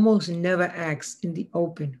almost never acts in the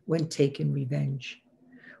open when taking revenge.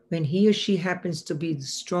 When he or she happens to be the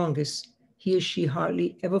strongest, he or she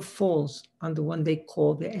hardly ever falls on the one they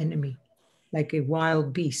call their enemy, like a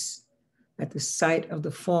wild beast. At the sight of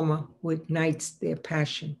the former who ignites their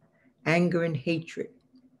passion, anger, and hatred.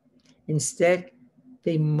 Instead,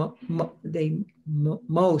 they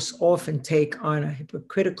most often take on a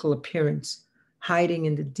hypocritical appearance, hiding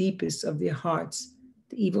in the deepest of their hearts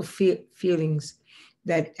the evil feelings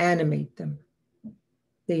that animate them.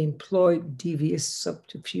 They employ devious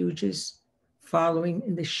subterfuges, following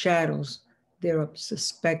in the shadows their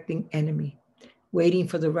unsuspecting enemy, waiting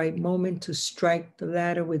for the right moment to strike the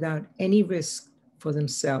latter without any risk for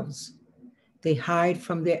themselves. They hide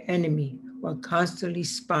from their enemy while constantly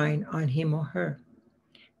spying on him or her.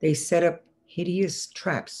 They set up hideous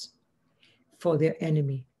traps for their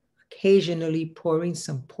enemy, occasionally pouring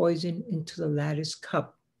some poison into the latter's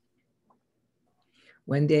cup.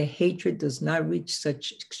 When their hatred does not reach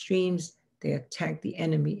such extremes, they attack the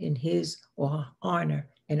enemy in his or her honor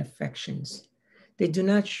and affections. They do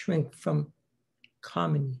not shrink from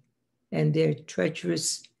calumny, and their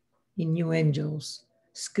treacherous innuendos,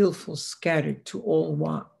 skillful scattered to all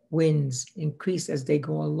winds, increase as they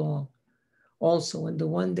go along. Also, when the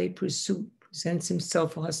one they pursue presents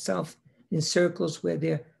himself or herself in circles where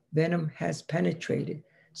their venom has penetrated,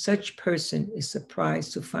 such person is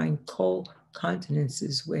surprised to find cold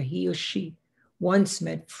countenances where he or she once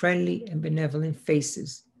met friendly and benevolent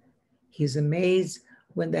faces. He is amazed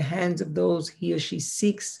when the hands of those he or she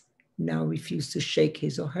seeks now refuse to shake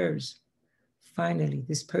his or hers. Finally,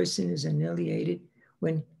 this person is annihilated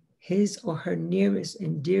when his or her nearest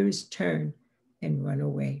and dearest turn and run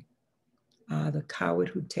away. The coward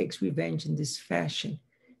who takes revenge in this fashion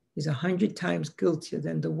is 100 times guiltier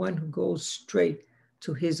than the one who goes straight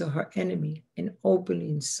to his or her enemy and openly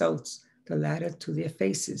insults the latter to their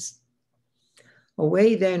faces.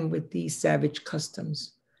 Away then with these savage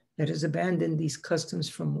customs. Let us abandon these customs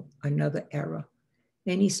from another era.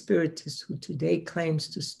 Any spiritist who today claims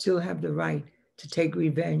to still have the right to take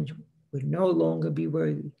revenge would no longer be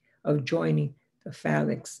worthy of joining the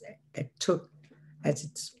phalanx that took as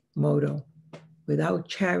its motto, without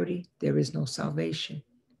charity, there is no salvation.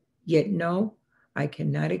 Yet no, I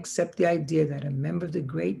cannot accept the idea that a member of the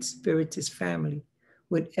great spiritist family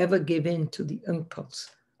would ever give in to the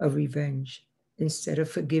impulse of revenge instead of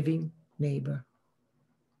forgiving neighbor.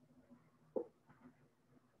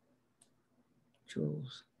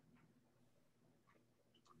 Jules.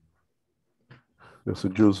 This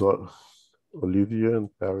is Jules Olivier in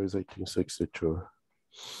Paris, 1862.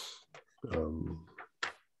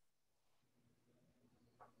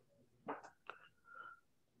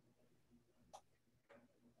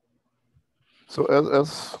 So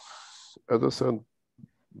as I said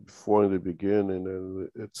before in the beginning, and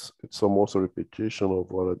it's almost a repetition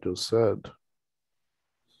of what I just said.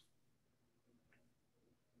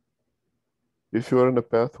 If you are in a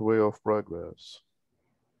pathway of progress,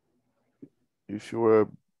 if you are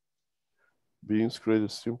being created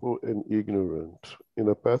simple and ignorant in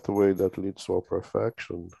a pathway that leads to our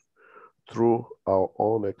perfection through our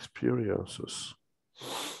own experiences,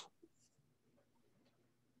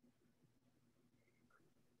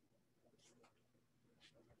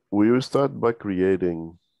 we will start by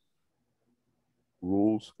creating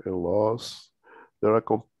rules and laws that are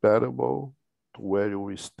compatible to where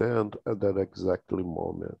we stand at that exactly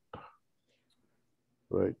moment,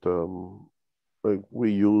 right? Like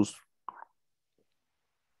we use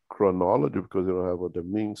chronology because we don't have other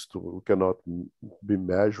means to, we cannot be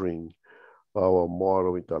measuring our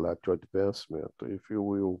moral intellectual advancement. If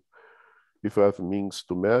you have means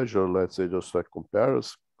to measure, let's say just like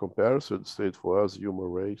comparison state for us,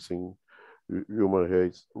 human race in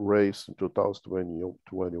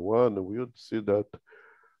 2021, we would see that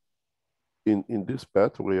in this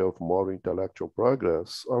pathway of moral intellectual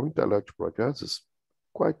progress, our intellectual progress is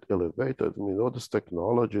quite elevated. I mean, all this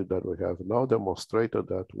technology that we have now demonstrated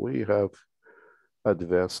that we have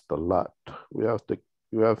advanced a lot. We have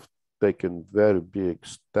taken very big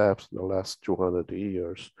steps in the last 200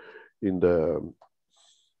 years in the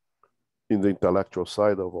intellectual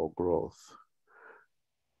side of our growth.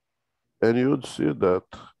 And you'd see that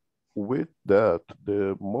with that,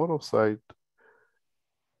 the moral side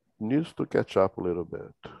needs to catch up a little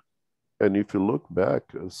bit. And if you look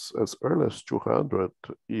back as early as 200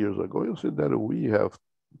 years ago, you see that we have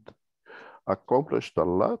accomplished a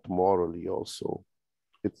lot morally also.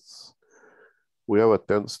 We have a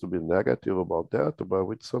tendency to be negative about that, but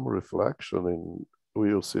with some reflection,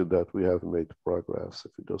 we will see that we have made progress.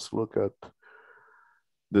 If you just look at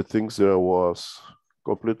the things that was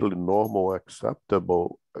completely normal,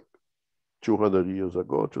 acceptable 200 years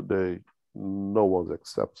ago, today, no one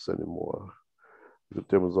accepts anymore. In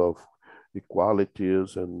terms of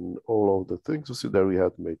equalities and all of the things, you see that we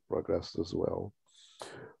have made progress as well.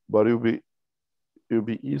 But it'll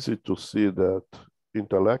be easy to see that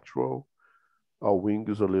intellectual, our wing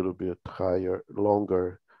is a little bit higher,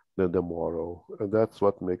 longer than the moral. And that's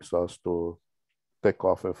what makes us to take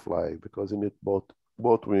off and fly, because you need both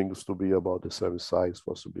wings to be about the same size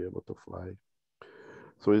for us to be able to fly.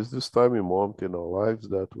 So it's this time and moment in our lives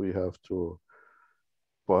that we have to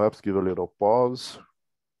perhaps give a little pause,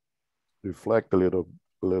 reflect a little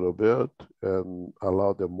bit, and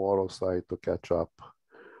allow the moral side to catch up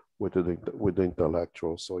with the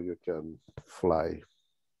intellectual so you can fly.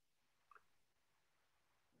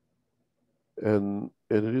 And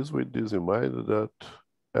it is with this in mind that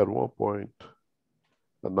at one point,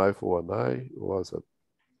 an eye for an eye was a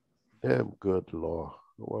damn good law.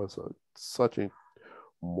 It was such a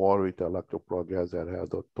moral intellectual progress that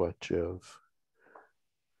had to achieve.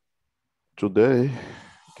 Today,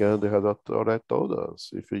 Gandhi has already told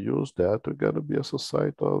us, if you use that, we're going to be a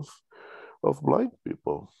society of blind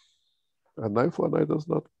people. An eye for an eye does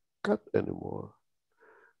not cut anymore.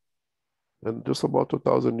 And just about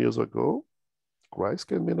 2,000 years ago, Christ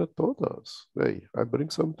came in and told us, hey, I bring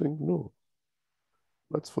something new.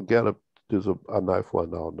 Let's forget this an eye for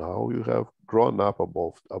an eye now. You have grown up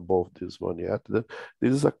above this one yet. This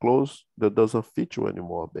is a clothes that doesn't fit you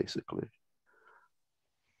anymore, basically.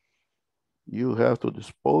 You have to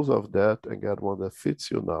dispose of that and get one that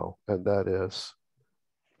fits you now, and that is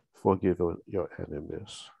forgive your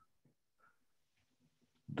enemies.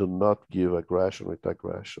 Do not give aggression with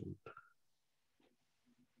aggression.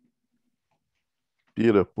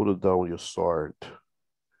 Peter, put down your sword.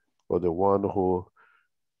 For the one who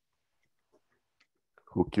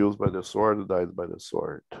kills by the sword dies by the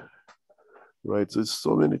sword. Right? So there's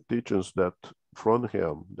so many teachings that from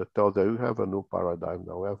him that tells that you have a new paradigm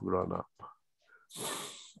now. We have grown up.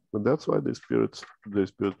 And that's why the spirit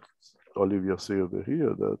Olivia say over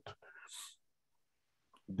here that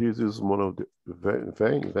this is one of the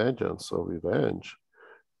vengeance or revenge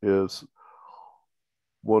is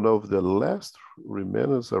one of the last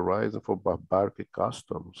remains arising from barbaric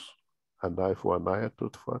customs, an eye for an eye, a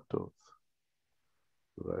tooth for a tooth,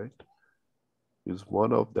 right? Is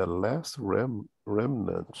one of the last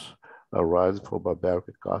remnants arising from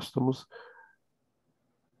barbaric customs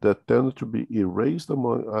that tend to be erased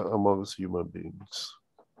amongst human beings.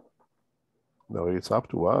 Now it's up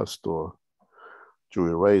to us to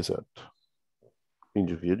erase it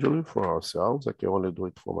individually for ourselves. I can only do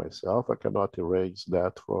it for myself. I cannot erase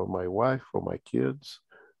that for my wife, for my kids.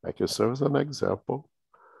 I can serve as an example.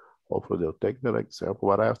 Hopefully they'll take that example,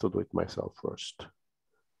 but I have to do it myself first,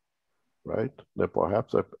 right? Then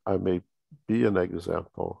perhaps I may be an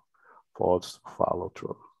example for others to follow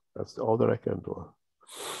through. That's all that I can do,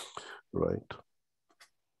 right?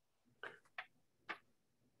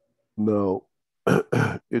 Now,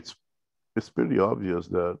 it's pretty obvious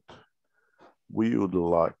that we would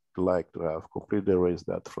like to have completely erased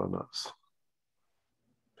that from us.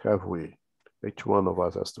 Have we? Each one of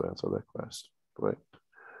us has to answer that question, right?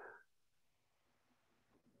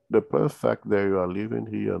 the plain fact that you are living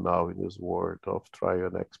here now in this world of trial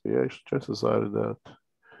and expiation, chances are that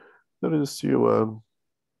there is still a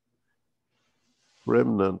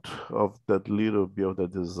remnant of that little bit of the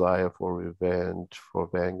desire for revenge, for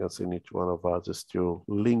vengeance in each one of us is still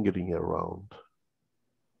lingering around.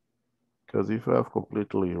 Because if you have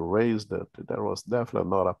completely erased it, there was definitely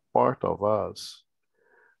not a part of us.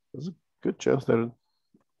 There's a good chance that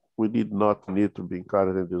we did not need to be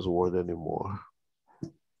incarnated in this world anymore.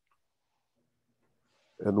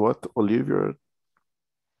 And what Olivia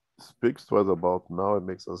speaks to us about now and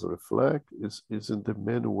makes us reflect is in the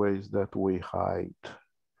many ways that we hide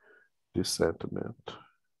this sentiment,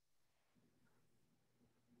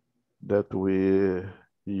 that we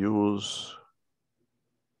use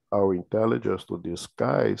our intelligence to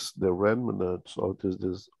disguise the remnants of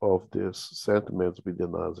this sentiments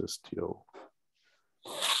within us still.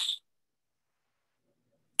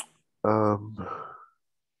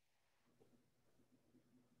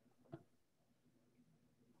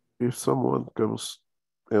 If someone comes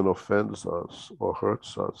and offends us or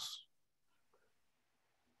hurts us,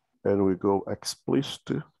 and we go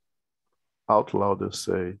explicit out loud and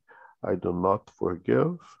say, I do not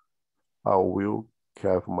forgive, I will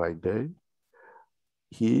have my day,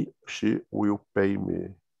 she will pay me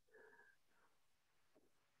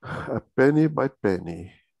a penny by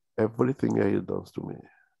penny, everything he does to me.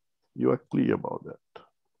 You are clear about that.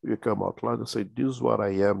 You come out loud and say, this is what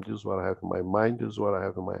I am, this is what I have in my mind, this is what I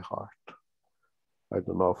have in my heart. I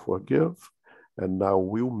do not forgive, and now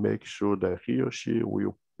we'll make sure that he or she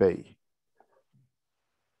will pay.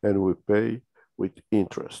 And we pay with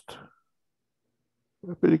interest.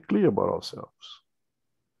 We're pretty clear about ourselves.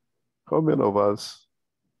 How many of us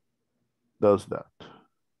does that?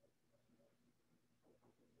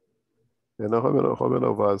 And how many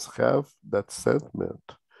of us have that sentiment,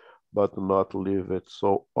 but not leave it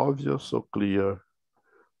so obvious, so clear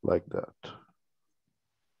like that?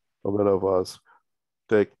 How many of us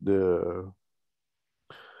take the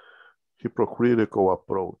hypocritical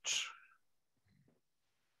approach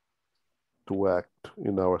to act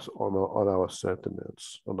on our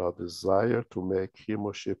sentiments, on our desire to make him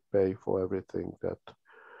or she pay for everything that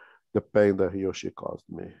the pain that he or she caused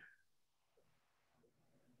me?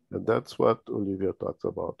 And that's what Olivia talks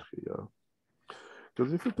about here.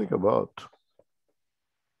 Because if you think about,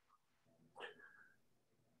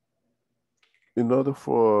 in order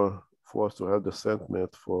for us to have the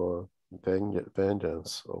sentiment for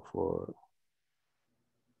vengeance or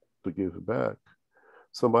to give back,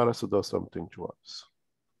 somebody has to do something to us.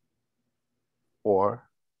 Or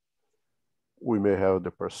we may have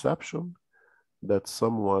the perception that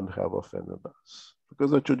someone have offended us.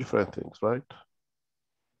 Because they're two different things, right?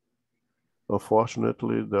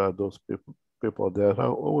 Unfortunately, there are those people that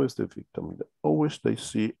are always the victim. Always they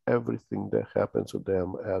see everything that happens to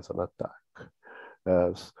them as an attack,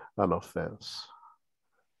 as an offense.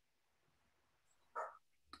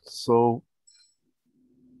 So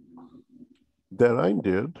that I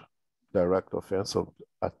did direct offensive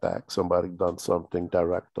attack, somebody done something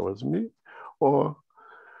direct towards me, or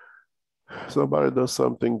somebody does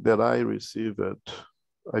something that I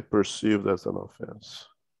perceived as an offense,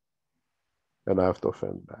 and I have to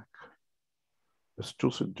offend back. It's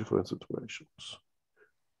two different situations,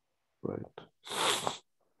 right?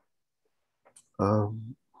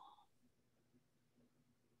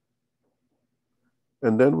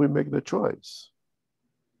 And then we make the choice.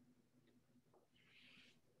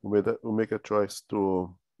 We make a choice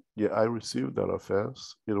to, yeah, I received that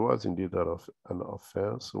offense. It was indeed an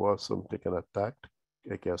offense. It was something, an attack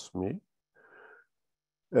against me.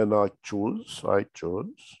 And I choose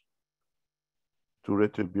to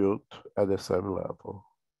retribute at the same level.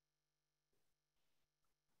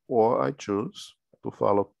 Or I choose to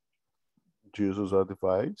follow Jesus'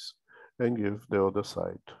 advice and give the other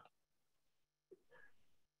side.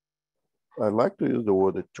 I like to use the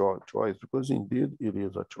word choice because indeed it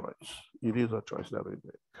is a choice. It is a choice that we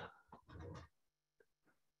make.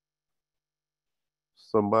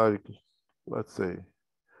 Somebody, let's say,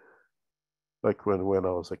 like when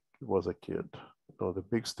I was a kid, the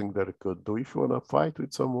biggest thing that you could do, if you want to fight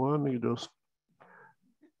with someone, you just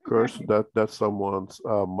curse that someone's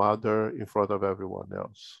mother in front of everyone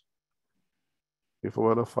else. If we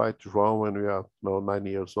want to fight João when we are 9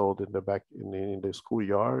 years old in the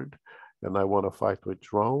schoolyard, and I want to fight with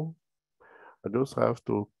João, I just have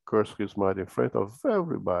to curse his mother in front of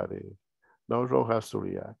everybody. Now João has to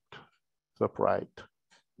react. It's a pride.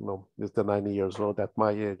 It's the 90 years old at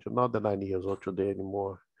my age, not the 90 years old today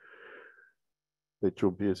anymore. They're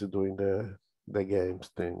too busy doing the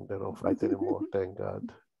games thing. They don't fight anymore, thank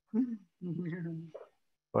God.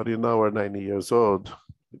 But you now are 90 years old.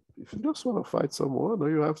 If you just want to fight someone, all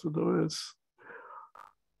you have to do is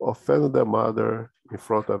offend their mother in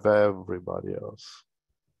front of everybody else.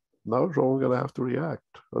 Now João gonna have to react.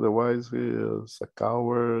 Otherwise, he is a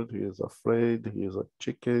coward, he is afraid, he is a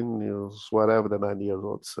chicken, he is whatever the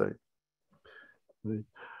 9-year-old say.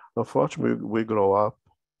 Unfortunately, we grow up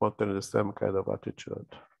wanting the same kind of attitude.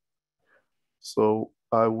 So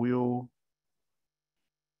I will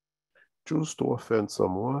choose to offend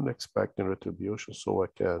someone expecting retribution so I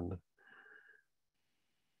can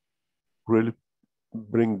really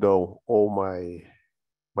bring down all my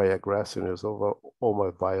aggressiveness, over all my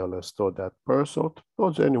violence toward that person,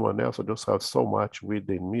 towards anyone else. I just have so much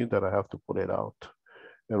within me that I have to put it out.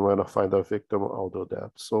 And when I find a victim, I'll do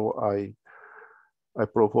that. So I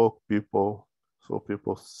provoke people, so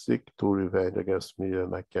people seek to revenge against me,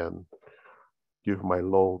 and I can give my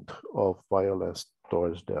load of violence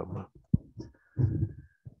towards them.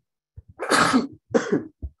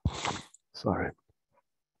 Sorry.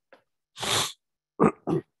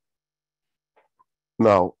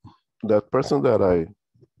 Now, that person that I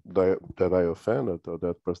offended, or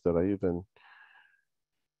that person that I even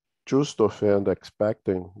choose to offend,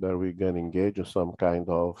 expecting that we can engage in some kind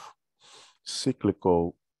of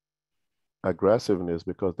cyclical aggressiveness,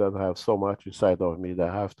 because that I have so much inside of me that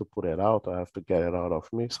I have to put it out. I have to get it out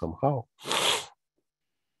of me somehow.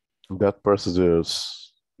 That person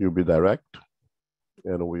is, you'll be direct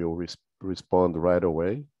and will respond right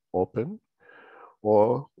away, open,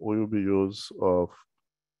 or will be use of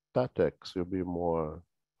tactics. You'll be more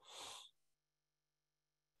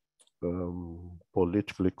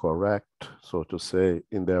politically correct, so to say,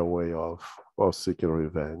 in their way of seeking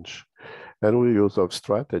revenge. And we use of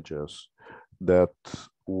strategies that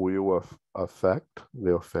will affect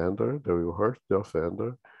the offender, that will hurt the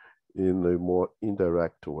offender in a more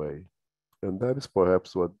indirect way. And that is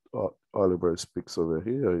perhaps what Oliver speaks over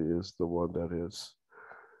here, is the one that is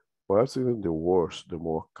perhaps even the worst, the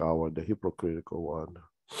more coward, the hypocritical one.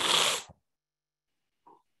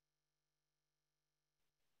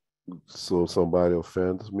 So somebody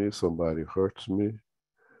offends me, somebody hurts me.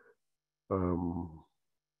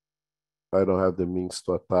 I don't have the means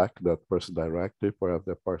to attack that person directly. Perhaps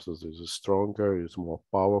that person is stronger, is more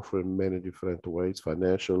powerful in many different ways,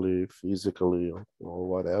 financially, physically, or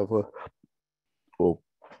whatever, or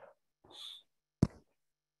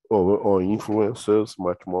influences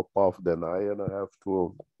much more powerful than I, and I have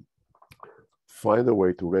to find a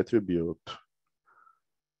way to retribute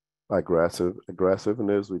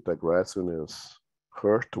aggressiveness with aggressiveness,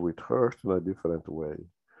 hurt with hurt in a different way.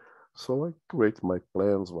 So I create my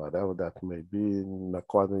plans, whatever that may be, in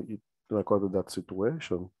according to that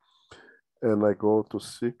situation, and I go to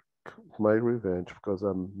seek my revenge because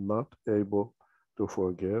I'm not able to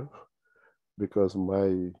forgive, because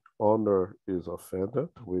my honor is offended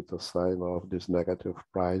with a sign of this negative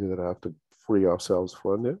pride that I have to free ourselves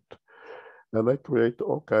from it. And I create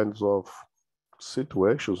all kinds of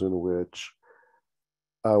situations in which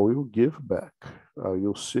I will give back. I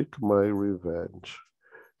will seek my revenge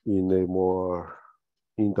in a more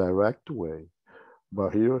indirect way,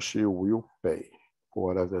 but he or she will pay for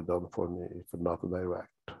what have they done for me if not direct.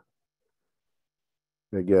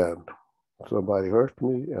 Again, somebody hurt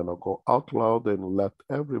me, and I'll go out loud and let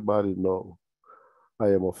everybody know I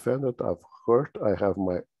am offended, I've hurt,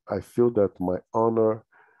 I feel that my honor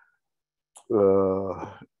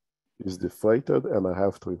is deflated, and I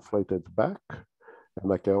have to inflate it back.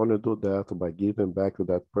 And I can only do that by giving back to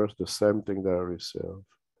that person the same thing that I received.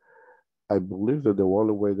 I believe that the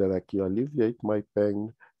only way that I can alleviate my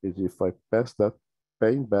pain is if I pass that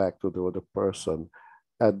pain back to the other person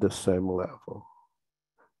at the same level,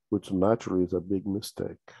 which naturally is a big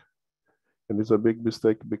mistake. And it's a big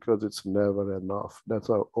mistake because it's never enough. That's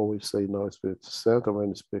what I always say now in Spirit Center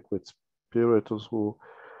when I speak with spiritus who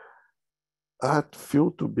I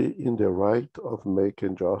feel to be in the right of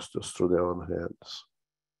making justice through their own hands.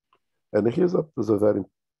 And here's a very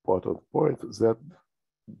important point, is that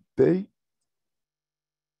they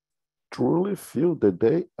truly feel that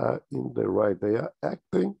they are in the right, they are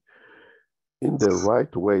acting in the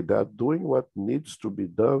right way, they are doing what needs to be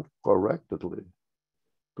done correctly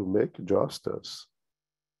to make justice.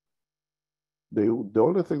 The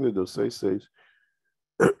only thing that they say is,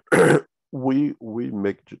 we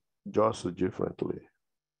make justice differently.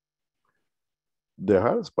 The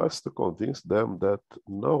hardest part is to convince them that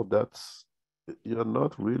no, you're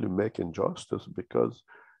not really making justice because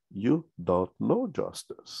you don't know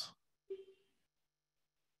justice.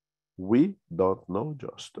 We don't know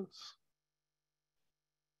justice.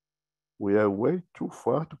 We are way too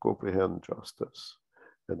far to comprehend justice.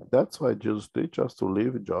 And that's why Jesus teaches us to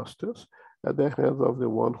leave justice at the hands of the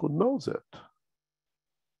one who knows it.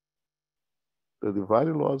 The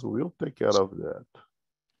divine laws will take care of that.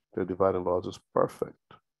 The divine laws is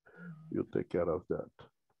perfect. You take care of that.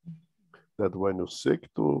 That when you seek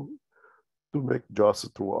to make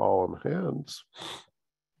justice through our own hands,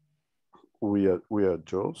 we are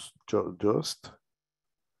just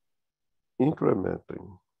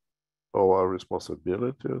incrementing our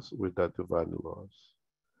responsibilities with that divine laws.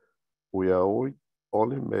 We are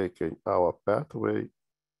only making our pathway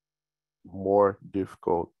more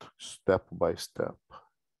difficult step by step.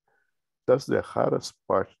 That's the hardest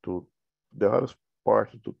part to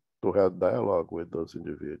have dialogue with those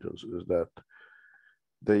individuals, is that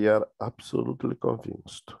they are absolutely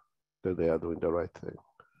convinced that they are doing the right thing.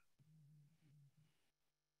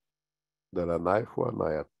 That an eye for an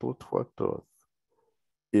eye, a tooth for a tooth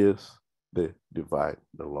is the divine,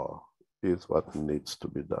 the law, is what needs to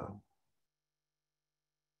be done.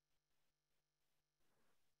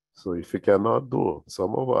 So if you cannot do,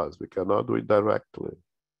 some of us, we cannot do it directly.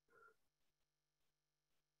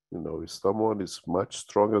 You know, if someone is much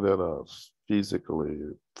stronger than us, physically,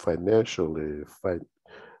 financially,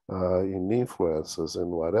 in influences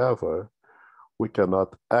and whatever, we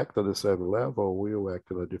cannot act at the same level, we will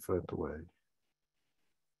act in a different way.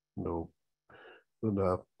 You know, in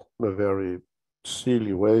a very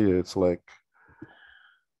silly way, it's like,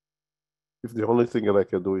 if the only thing that I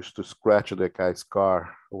can do is to scratch the guy's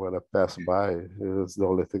car when I pass by, it's the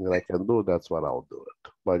only thing that I can do, that's what I'll do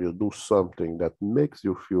it. But you do something that makes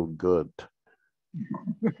you feel good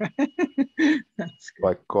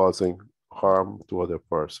by causing harm to other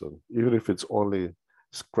person, even if it's only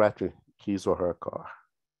scratching his or her car.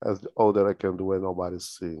 That's all that I can do when nobody's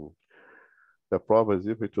seeing. The problem is,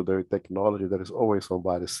 even today, technology, there is always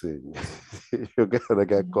somebody seeing. You're gonna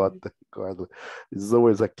get caught. There's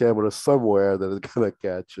always a camera somewhere that is gonna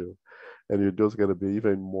catch you, and you're just gonna be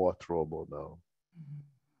even more trouble now.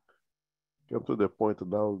 Come to the point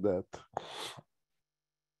now that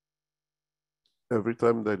every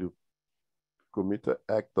time that you commit an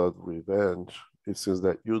act of revenge, it seems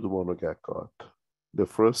that you're the one who get caught. The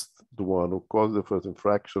one who caused the first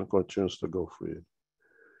infraction continues to go free.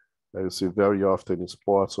 I see very often in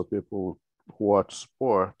sports, or people who watch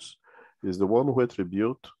sports, is the one who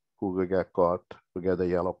attribute who will get caught, who get the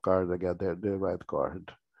yellow card, they get the red card.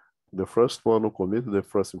 The first one who committed the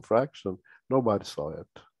first infraction, nobody saw it.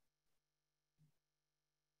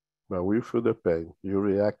 But we feel the pain. You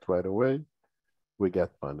react right away, we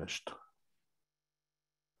get punished.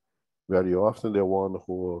 Very often the one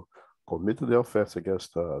who committed the offense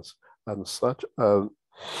against us, and such a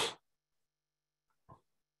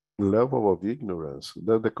level of ignorance,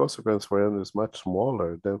 that the consequence for him is much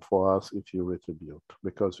smaller than for us if you retribute,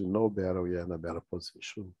 because you know better, you're in a better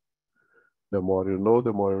position. The more you know,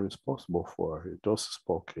 the more you're responsible for. You just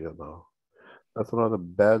spoke here now. That's not a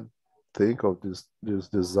bad thing of this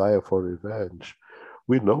desire for revenge.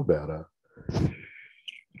 We know better.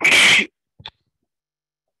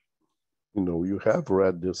 You know, you have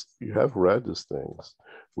read this. You have read these things.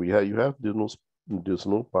 You have this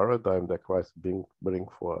new paradigm that Christ bring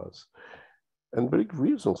for us, and bring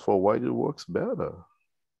reasons for why it works better.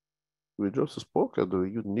 We just spoke of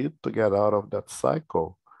it. You need to get out of that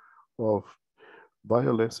cycle of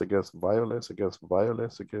violence against violence against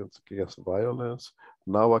violence against violence.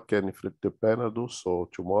 Now I can inflict the pain, I do so.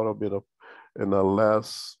 Tomorrow I'll be in a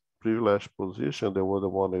less privileged position. The other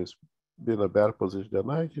one is in a better position than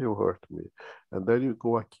I, you hurt me. And then you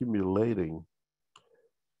go accumulating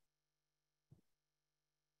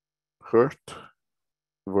hurt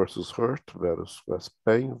versus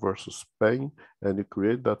pain versus pain, and you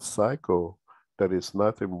create that cycle that is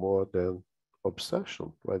nothing more than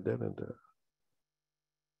obsession right then and there.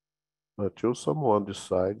 Until someone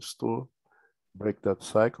decides to break that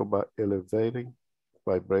cycle by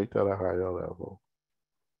vibrate at a higher level.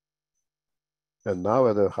 And now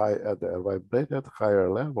at vibrate at a higher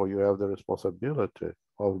level, you have the responsibility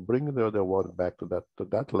of bringing the other one back to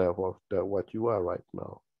that level of what you are right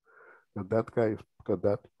now. And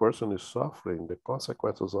that person is suffering the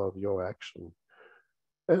consequences of your action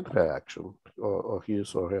and her action, or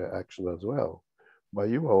his or her action as well. But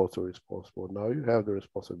you are also responsible. Now you have the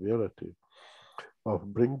responsibility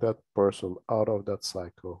of bring that person out of that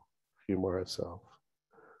cycle, him or herself.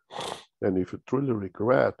 And if you truly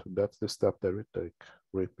regret, that's the step that we take,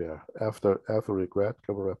 repair. After regret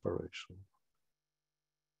comes reparation.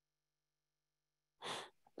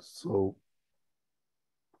 So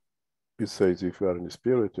it says, if you are in the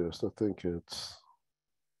spiritist, I think it's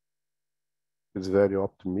very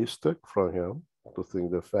optimistic from him to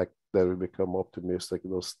think the fact that we become optimistic,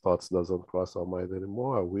 those thoughts doesn't cross our mind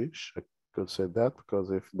anymore. I wish I could say that,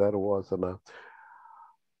 because if that was an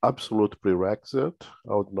absolute prerequisite,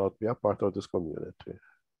 I would not be a part of this community.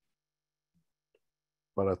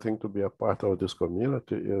 But I think to be a part of this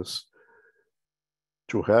community is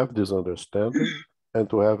to have this understanding and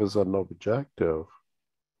to have as an objective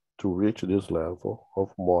to reach this level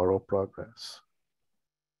of moral progress.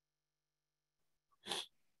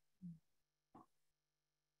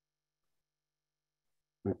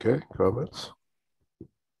 Okay, comments?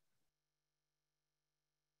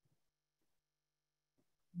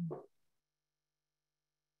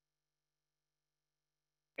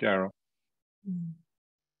 Carol.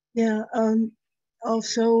 Yeah,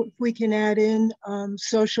 also if we can add in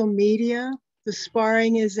social media, the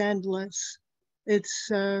sparring is endless.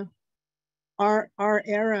 It's our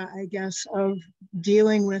era, I guess, of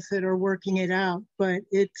dealing with it or working it out, but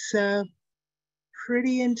it's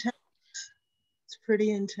pretty intense. It's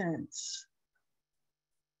pretty intense.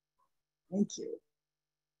 Thank you.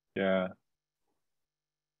 Yeah.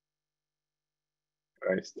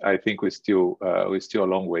 I think we still a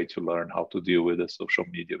long way to learn how to deal with the social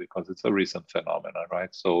media, because it's a recent phenomenon, right?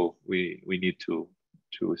 So we need to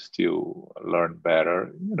still learn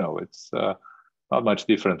better. You know, it's not much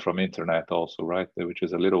different from internet, also, right? Which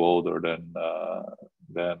is a little older than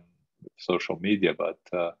social media, but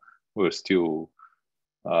we're still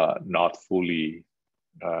not fully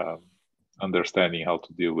understanding how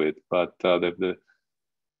to deal with. But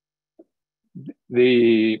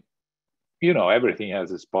the you know, everything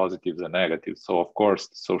has its positives and negatives. So of course,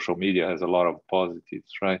 social media has a lot of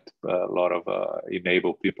positives, right? A lot of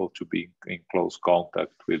enable people to be in close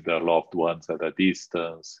contact with their loved ones at a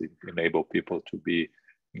distance. It enable people to be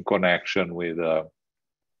in connection with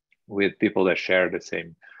people that share the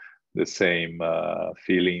same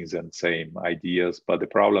feelings and same ideas. But the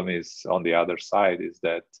problem is, on the other side, is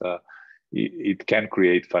that it can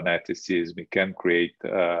create fanaticism. It can create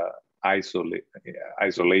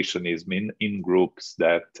isolationism in groups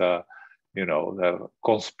that you know,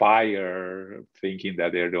 conspire, thinking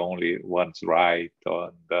that they're the only ones right,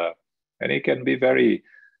 and it can be very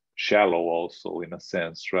shallow also, in a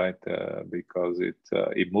sense, right? Because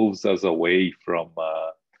it moves us away from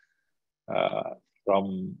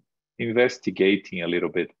investigating a little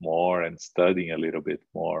bit more and studying a little bit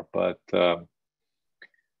more, but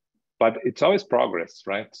it's always progress,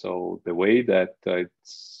 right? So the way that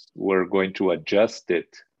we're going to adjust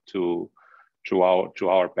it to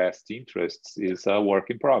our best interests is a work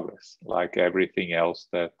in progress, like everything else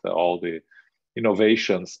that all the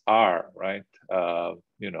innovations are, right?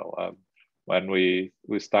 You know, when we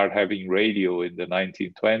start having radio in the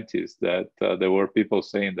 1920s, that there were people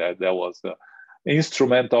saying that was an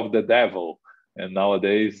instrument of the devil. And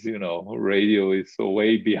nowadays, you know, radio is so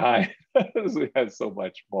way behind. We have so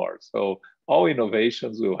much more. So all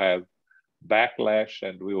innovations will have backlash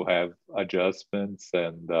and we'll have adjustments.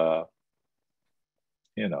 And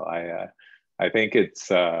you know, I think it's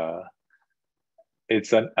a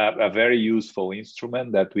very useful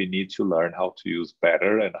instrument that we need to learn how to use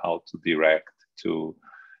better and how to direct to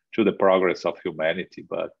the progress of humanity.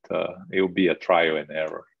 But it will be a trial and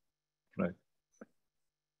error, right?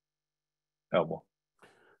 Elmo.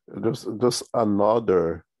 There's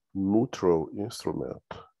another neutral instrument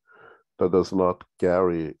that does not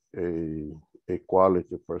carry a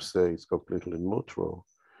quality per se. It's completely neutral,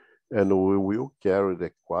 and we will carry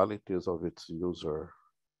the qualities of its user.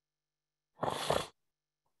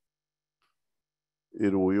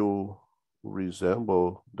 It will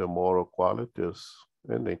resemble the moral qualities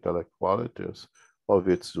and the intellect qualities of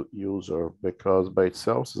its user, because by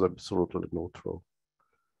itself is absolutely neutral.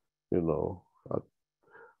 You know,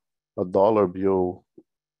 a dollar bill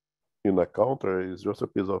in a counter is just a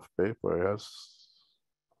piece of paper. It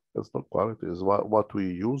has no qualities. What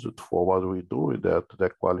we use it for, what we do with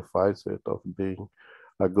that qualifies it of being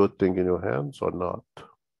a good thing in your hands or not.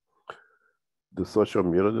 The social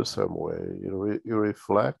media the same way. It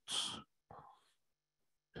reflects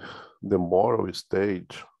the moral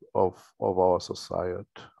stage of our society,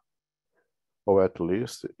 or at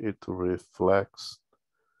least it reflects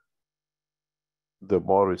the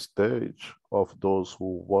moral stage of those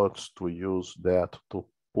who want to use that to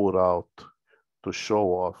put out, to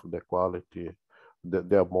show off the quality,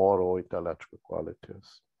 their moral intellectual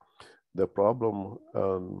qualities. The problem,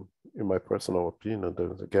 in my personal opinion,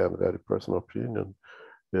 again, very personal opinion,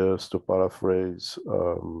 is to paraphrase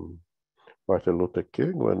Martin Luther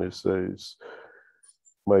King when he says,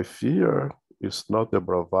 "My fear is not the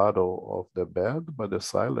bravado of the bad, but the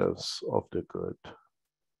silence of the good."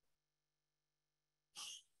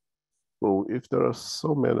 So if there are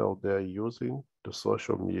so many out there using the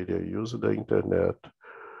social media, using the internet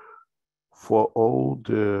for all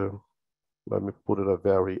the, let me put it a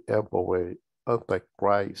very ample way,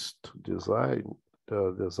 antichrist desires,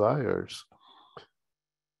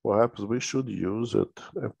 perhaps we should use it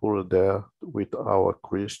and put it there with our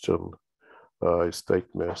Christian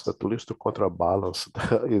statements, at least to counterbalance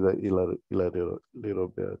a little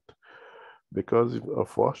bit. Because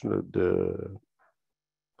unfortunately,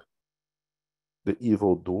 the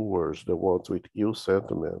evildoers, the ones with ill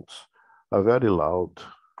sentiments, are very loud.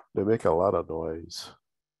 They make a lot of noise.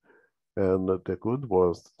 And the good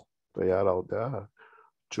ones, they are out there,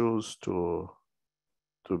 choose to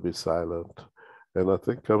be silent. And I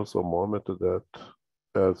think comes a moment that,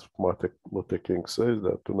 as Martin Luther King says,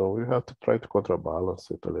 that we have to try to counterbalance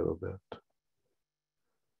it a little bit.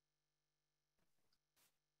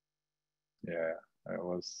 Yeah, I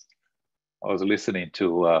was listening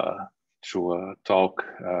to a talk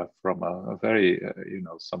from a very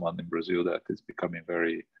someone in Brazil that is becoming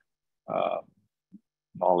very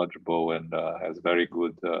knowledgeable and has very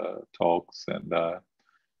good talks,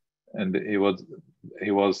 and he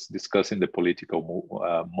was discussing the political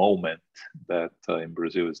moment that in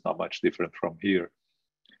Brazil is not much different from here,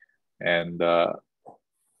 and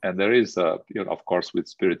there is of course, with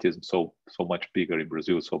Spiritism so much bigger in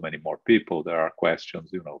Brazil, so many more people, there are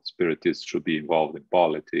questions, Spiritists should be involved in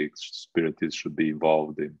politics, Spiritists should be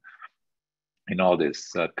involved in all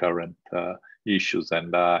these current issues,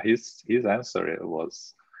 and his answer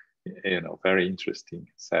was very interesting.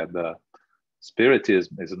 He said,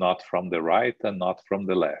 Spiritism is not from the right and not from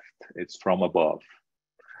the left, it's from above.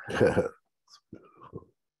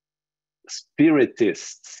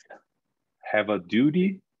 Spiritists have a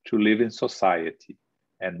duty to live in society,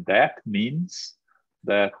 and that means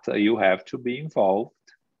that you have to be involved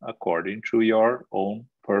according to your own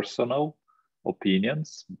personal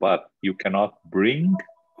opinions, but you cannot bring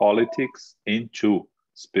politics into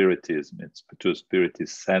Spiritism, to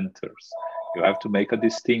Spiritist centers. You have to make a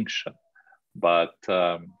distinction. But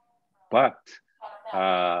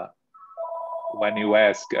when you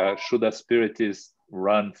ask, should a Spiritist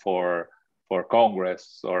run for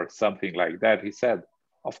Congress or something like that, he said,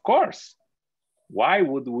 of course. Why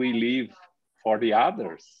would we leave for the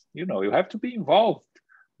others? You have to be involved.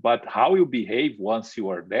 But how you behave once you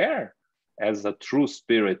are there as a true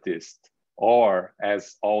Spiritist or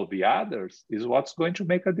as all the others is what's going to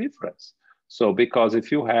make a difference. So, because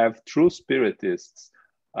if you have true Spiritists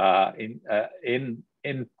in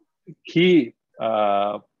key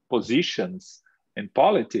positions in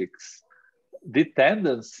politics, the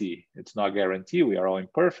tendency, it's not guaranteed, we are all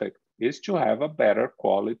imperfect, is to have a better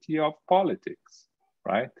quality of politics,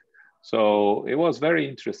 right? So it was very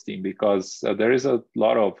interesting because there is a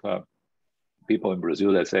lot of people in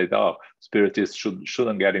Brazil that say, oh, Spiritists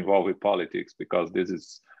shouldn't get involved with politics because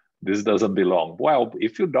this doesn't belong. Well,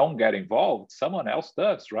 if you don't get involved, someone else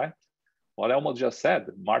does, right? What Elmo just said,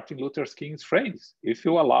 Martin Luther King's phrase, if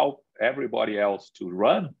you allow everybody else to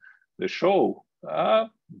run the show,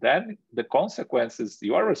 then the consequences,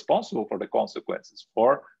 you are responsible for the consequences,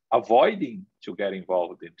 for avoiding to get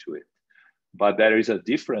involved into it. But there is a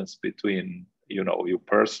difference between, you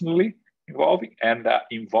personally involving and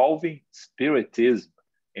involving Spiritism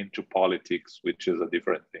into politics, which is a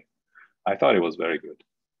different thing. I thought it was very good.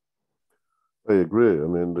 I agree. I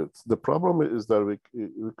mean, the problem is that we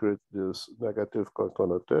create these negative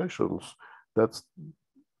connotations. That's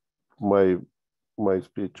my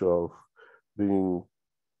speech of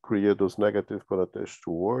create those negative connotations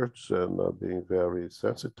to words and being very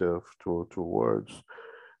sensitive to words.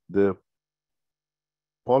 The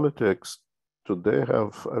politics today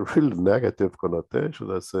have a really negative connotation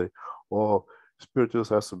that say, oh,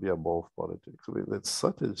 Spiritism has to be above politics. I mean, it's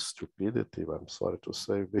such a stupidity, I'm sorry to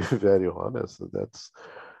say, be very honest. That's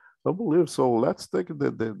unbelievable. So let's take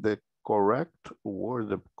the correct word,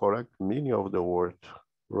 the correct meaning of the word,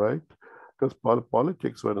 right? Because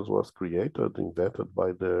politics, when it was created, invented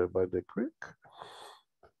by the Greek,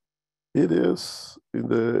 it is in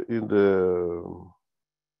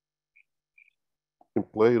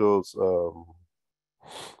Plato's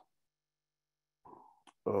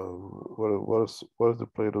what is the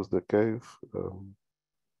Plato's the cave? The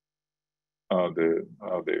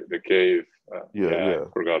cave. I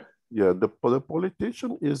forgot. Yeah, the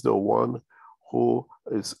politician is the one who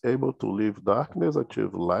is able to leave darkness,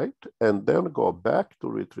 achieve light, and then go back to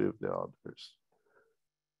retrieve the others.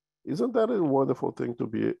 Isn't that a wonderful thing to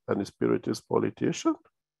be an Spiritist politician?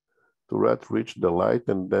 To reach the light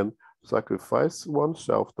and then sacrifice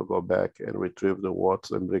oneself to go back and retrieve the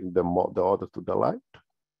waters and bring the other to the light?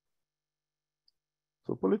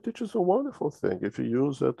 So politics is a wonderful thing if you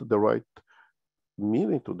use it the right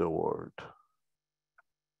meaning to the word.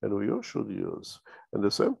 And we all should use. And the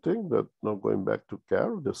same thing that, now going back to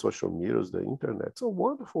Carol, the social medias, the internet, it's a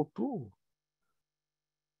wonderful tool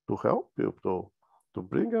to help people, to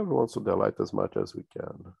bring everyone to the light as much as we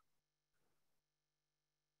can.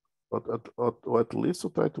 But at least to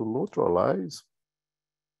try to neutralize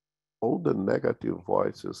all the negative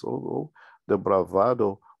voices, all the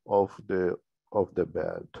bravado of the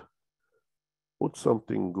bad. Put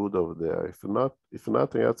something good over there. If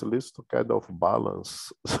nothing else, at least to kind of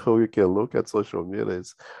balance, so we can look at social media.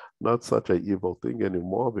 It's not such an evil thing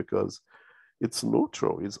anymore because it's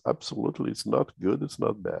neutral. It's absolutely, it's not good, it's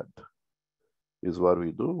not bad. It's what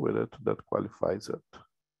we do with it that qualifies it.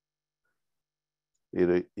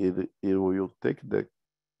 It will take the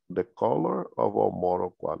color of our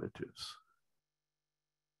moral qualities.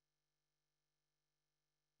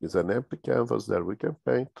 It's an empty canvas that we can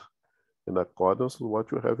paint in accordance with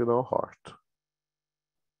what you have in our heart.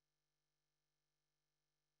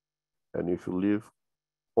 And if you live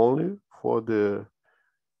only for the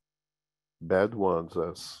bad ones,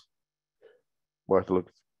 as Martin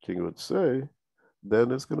Luther King would say,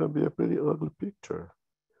 then it's going to be a pretty ugly picture.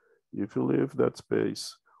 If you leave that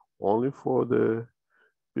space only for the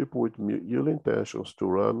people with ill intentions to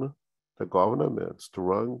run the governments, to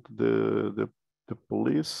run the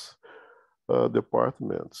police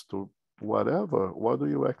departments, to whatever, what do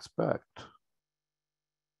you expect?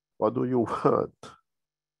 What do you want?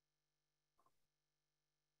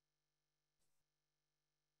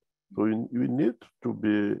 So you need to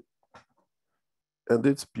be, and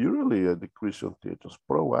it's purely the Christian teachings,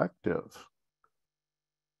 proactive.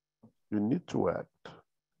 You need to act.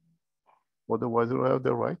 Otherwise, you don't have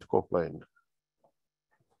the right to complain.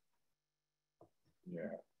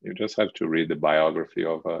 Yeah, you just have to read the biography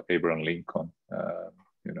of Abraham Lincoln.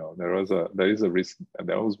 You know, there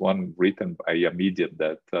was one written by a medium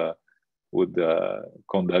that would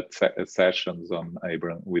conduct sessions on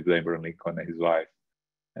with Abraham Lincoln and his wife,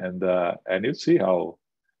 and you see how,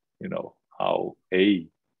 you know, how a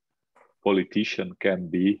politician can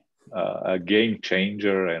be a game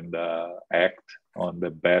changer and act on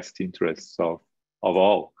the best interests of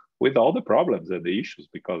all, with all the problems and the issues,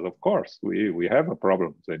 because of course we have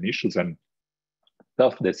problems and issues and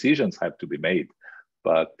tough decisions have to be made.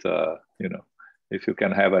 But you know, if you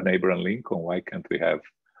can have an Abraham Lincoln, why can't we have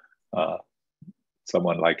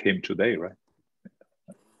someone like him today, right?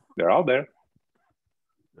 They're out there.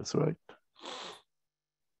 That's right.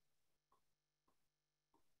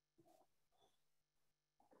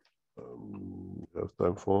 We have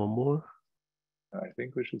time for one more. I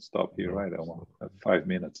think we should stop here, right, Elmo? 5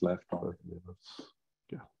 minutes left. 5 minutes.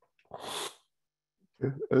 Yeah.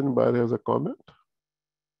 Okay. Anybody has a comment?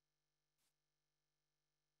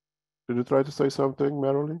 Did you try to say something,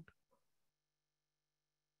 Marilyn?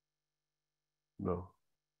 No.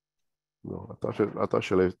 No, I thought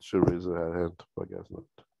she raised her hand, but I guess not.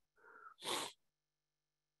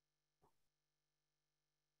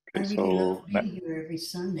 Okay, I really love being here every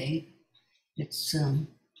Sunday. It's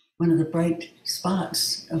one of the bright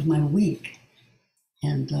spots of my week.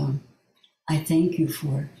 And I thank you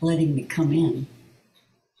for letting me come in.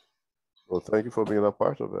 Well, thank you for being a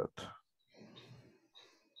part of it.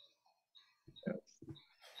 Yes.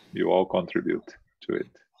 You all contribute to it.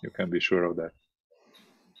 You can be sure of that.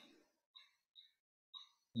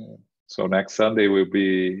 Yeah. So next Sunday we'll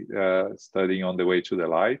be studying On the Way to the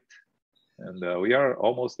Light. And we are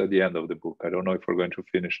almost at the end of the book. I don't know if we're going to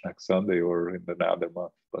finish next Sunday or in another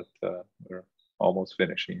month, but we're almost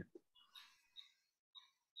finishing it.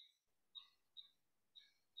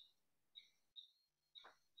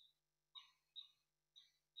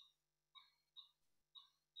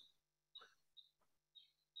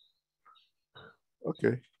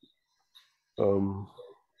 Okay.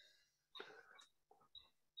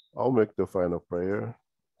 I'll make the final prayer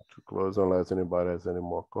to close unless anybody has any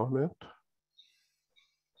more comment.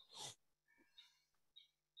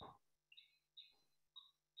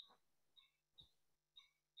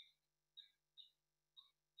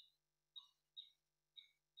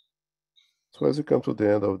 So as we come to the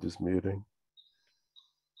end of this meeting,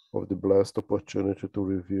 of the blessed opportunity to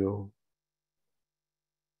review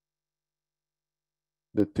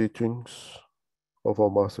the teachings of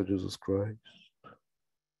our Master Jesus Christ,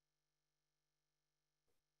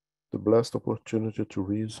 the blessed opportunity to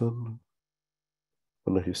reason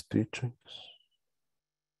on his teachings,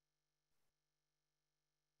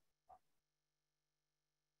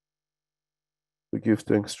 we give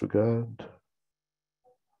thanks to God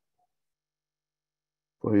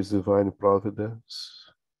for his divine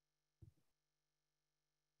providence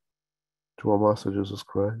to our Master Jesus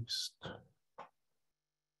Christ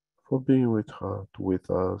for being with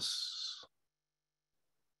us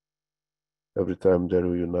every time that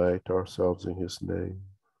we unite ourselves in His name.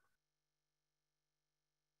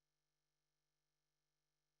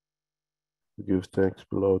 We give thanks,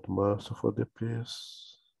 beloved Master, for the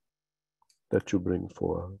peace that you bring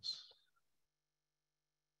for us.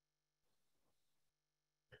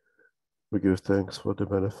 We give thanks for the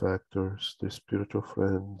benefactors, the spiritual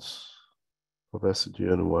friends of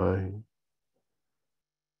SDNY,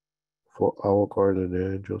 for our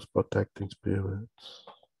guardian angels, protecting spirits.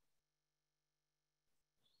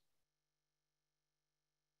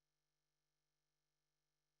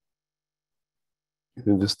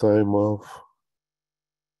 In this time of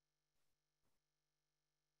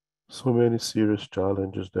so many serious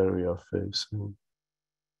challenges that we are facing,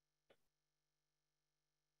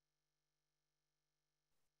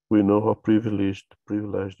 we know how privileged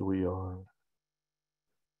we are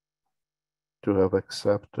to have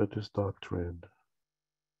accepted this doctrine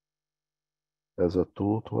as a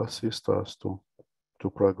tool to assist us to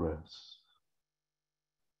progress,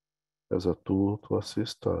 as a tool to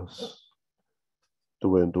assist us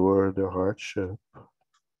to endure the hardship,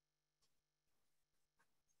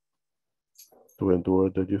 to endure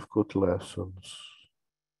the difficult lessons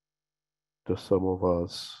that some of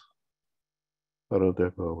us are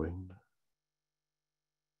undergoing,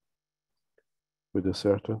 with the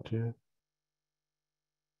certainty,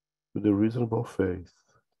 with the reasonable faith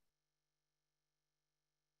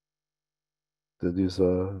that these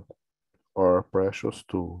are our precious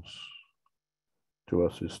tools to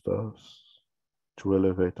assist us to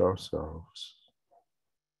elevate ourselves.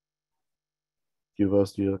 Give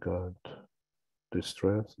us, dear God, the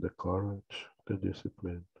strength, the courage, the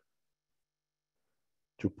discipline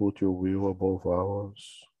to put your will above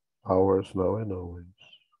ours now and always,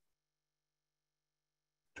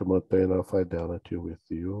 to maintain our fidelity with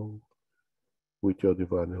you, with your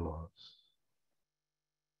divine laws,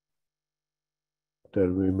 that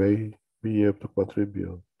we may be able to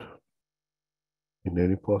contribute in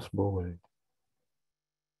any possible way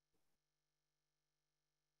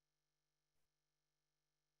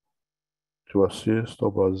to assist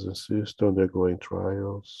our brothers and sisters undergoing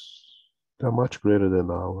trials that are much greater than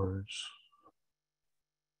ours,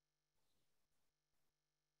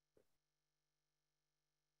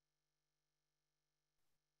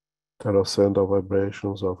 that ascend our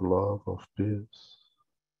vibrations of love, of peace,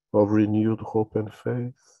 of renewed hope and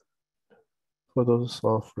faith for those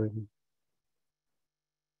suffering,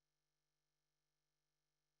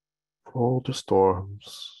 for all the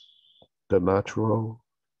storms, the natural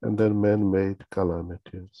and then man-made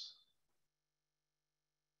calamities.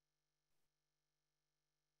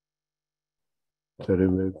 That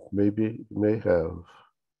we may have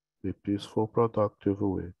a peaceful, productive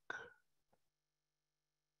week,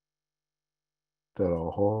 that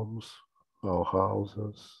our homes, our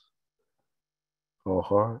houses, our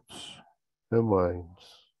hearts and minds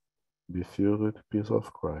be filled with the peace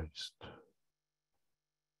of Christ.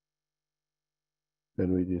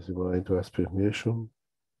 And with this mind to ask permission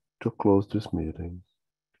to close this meeting.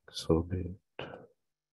 So be it.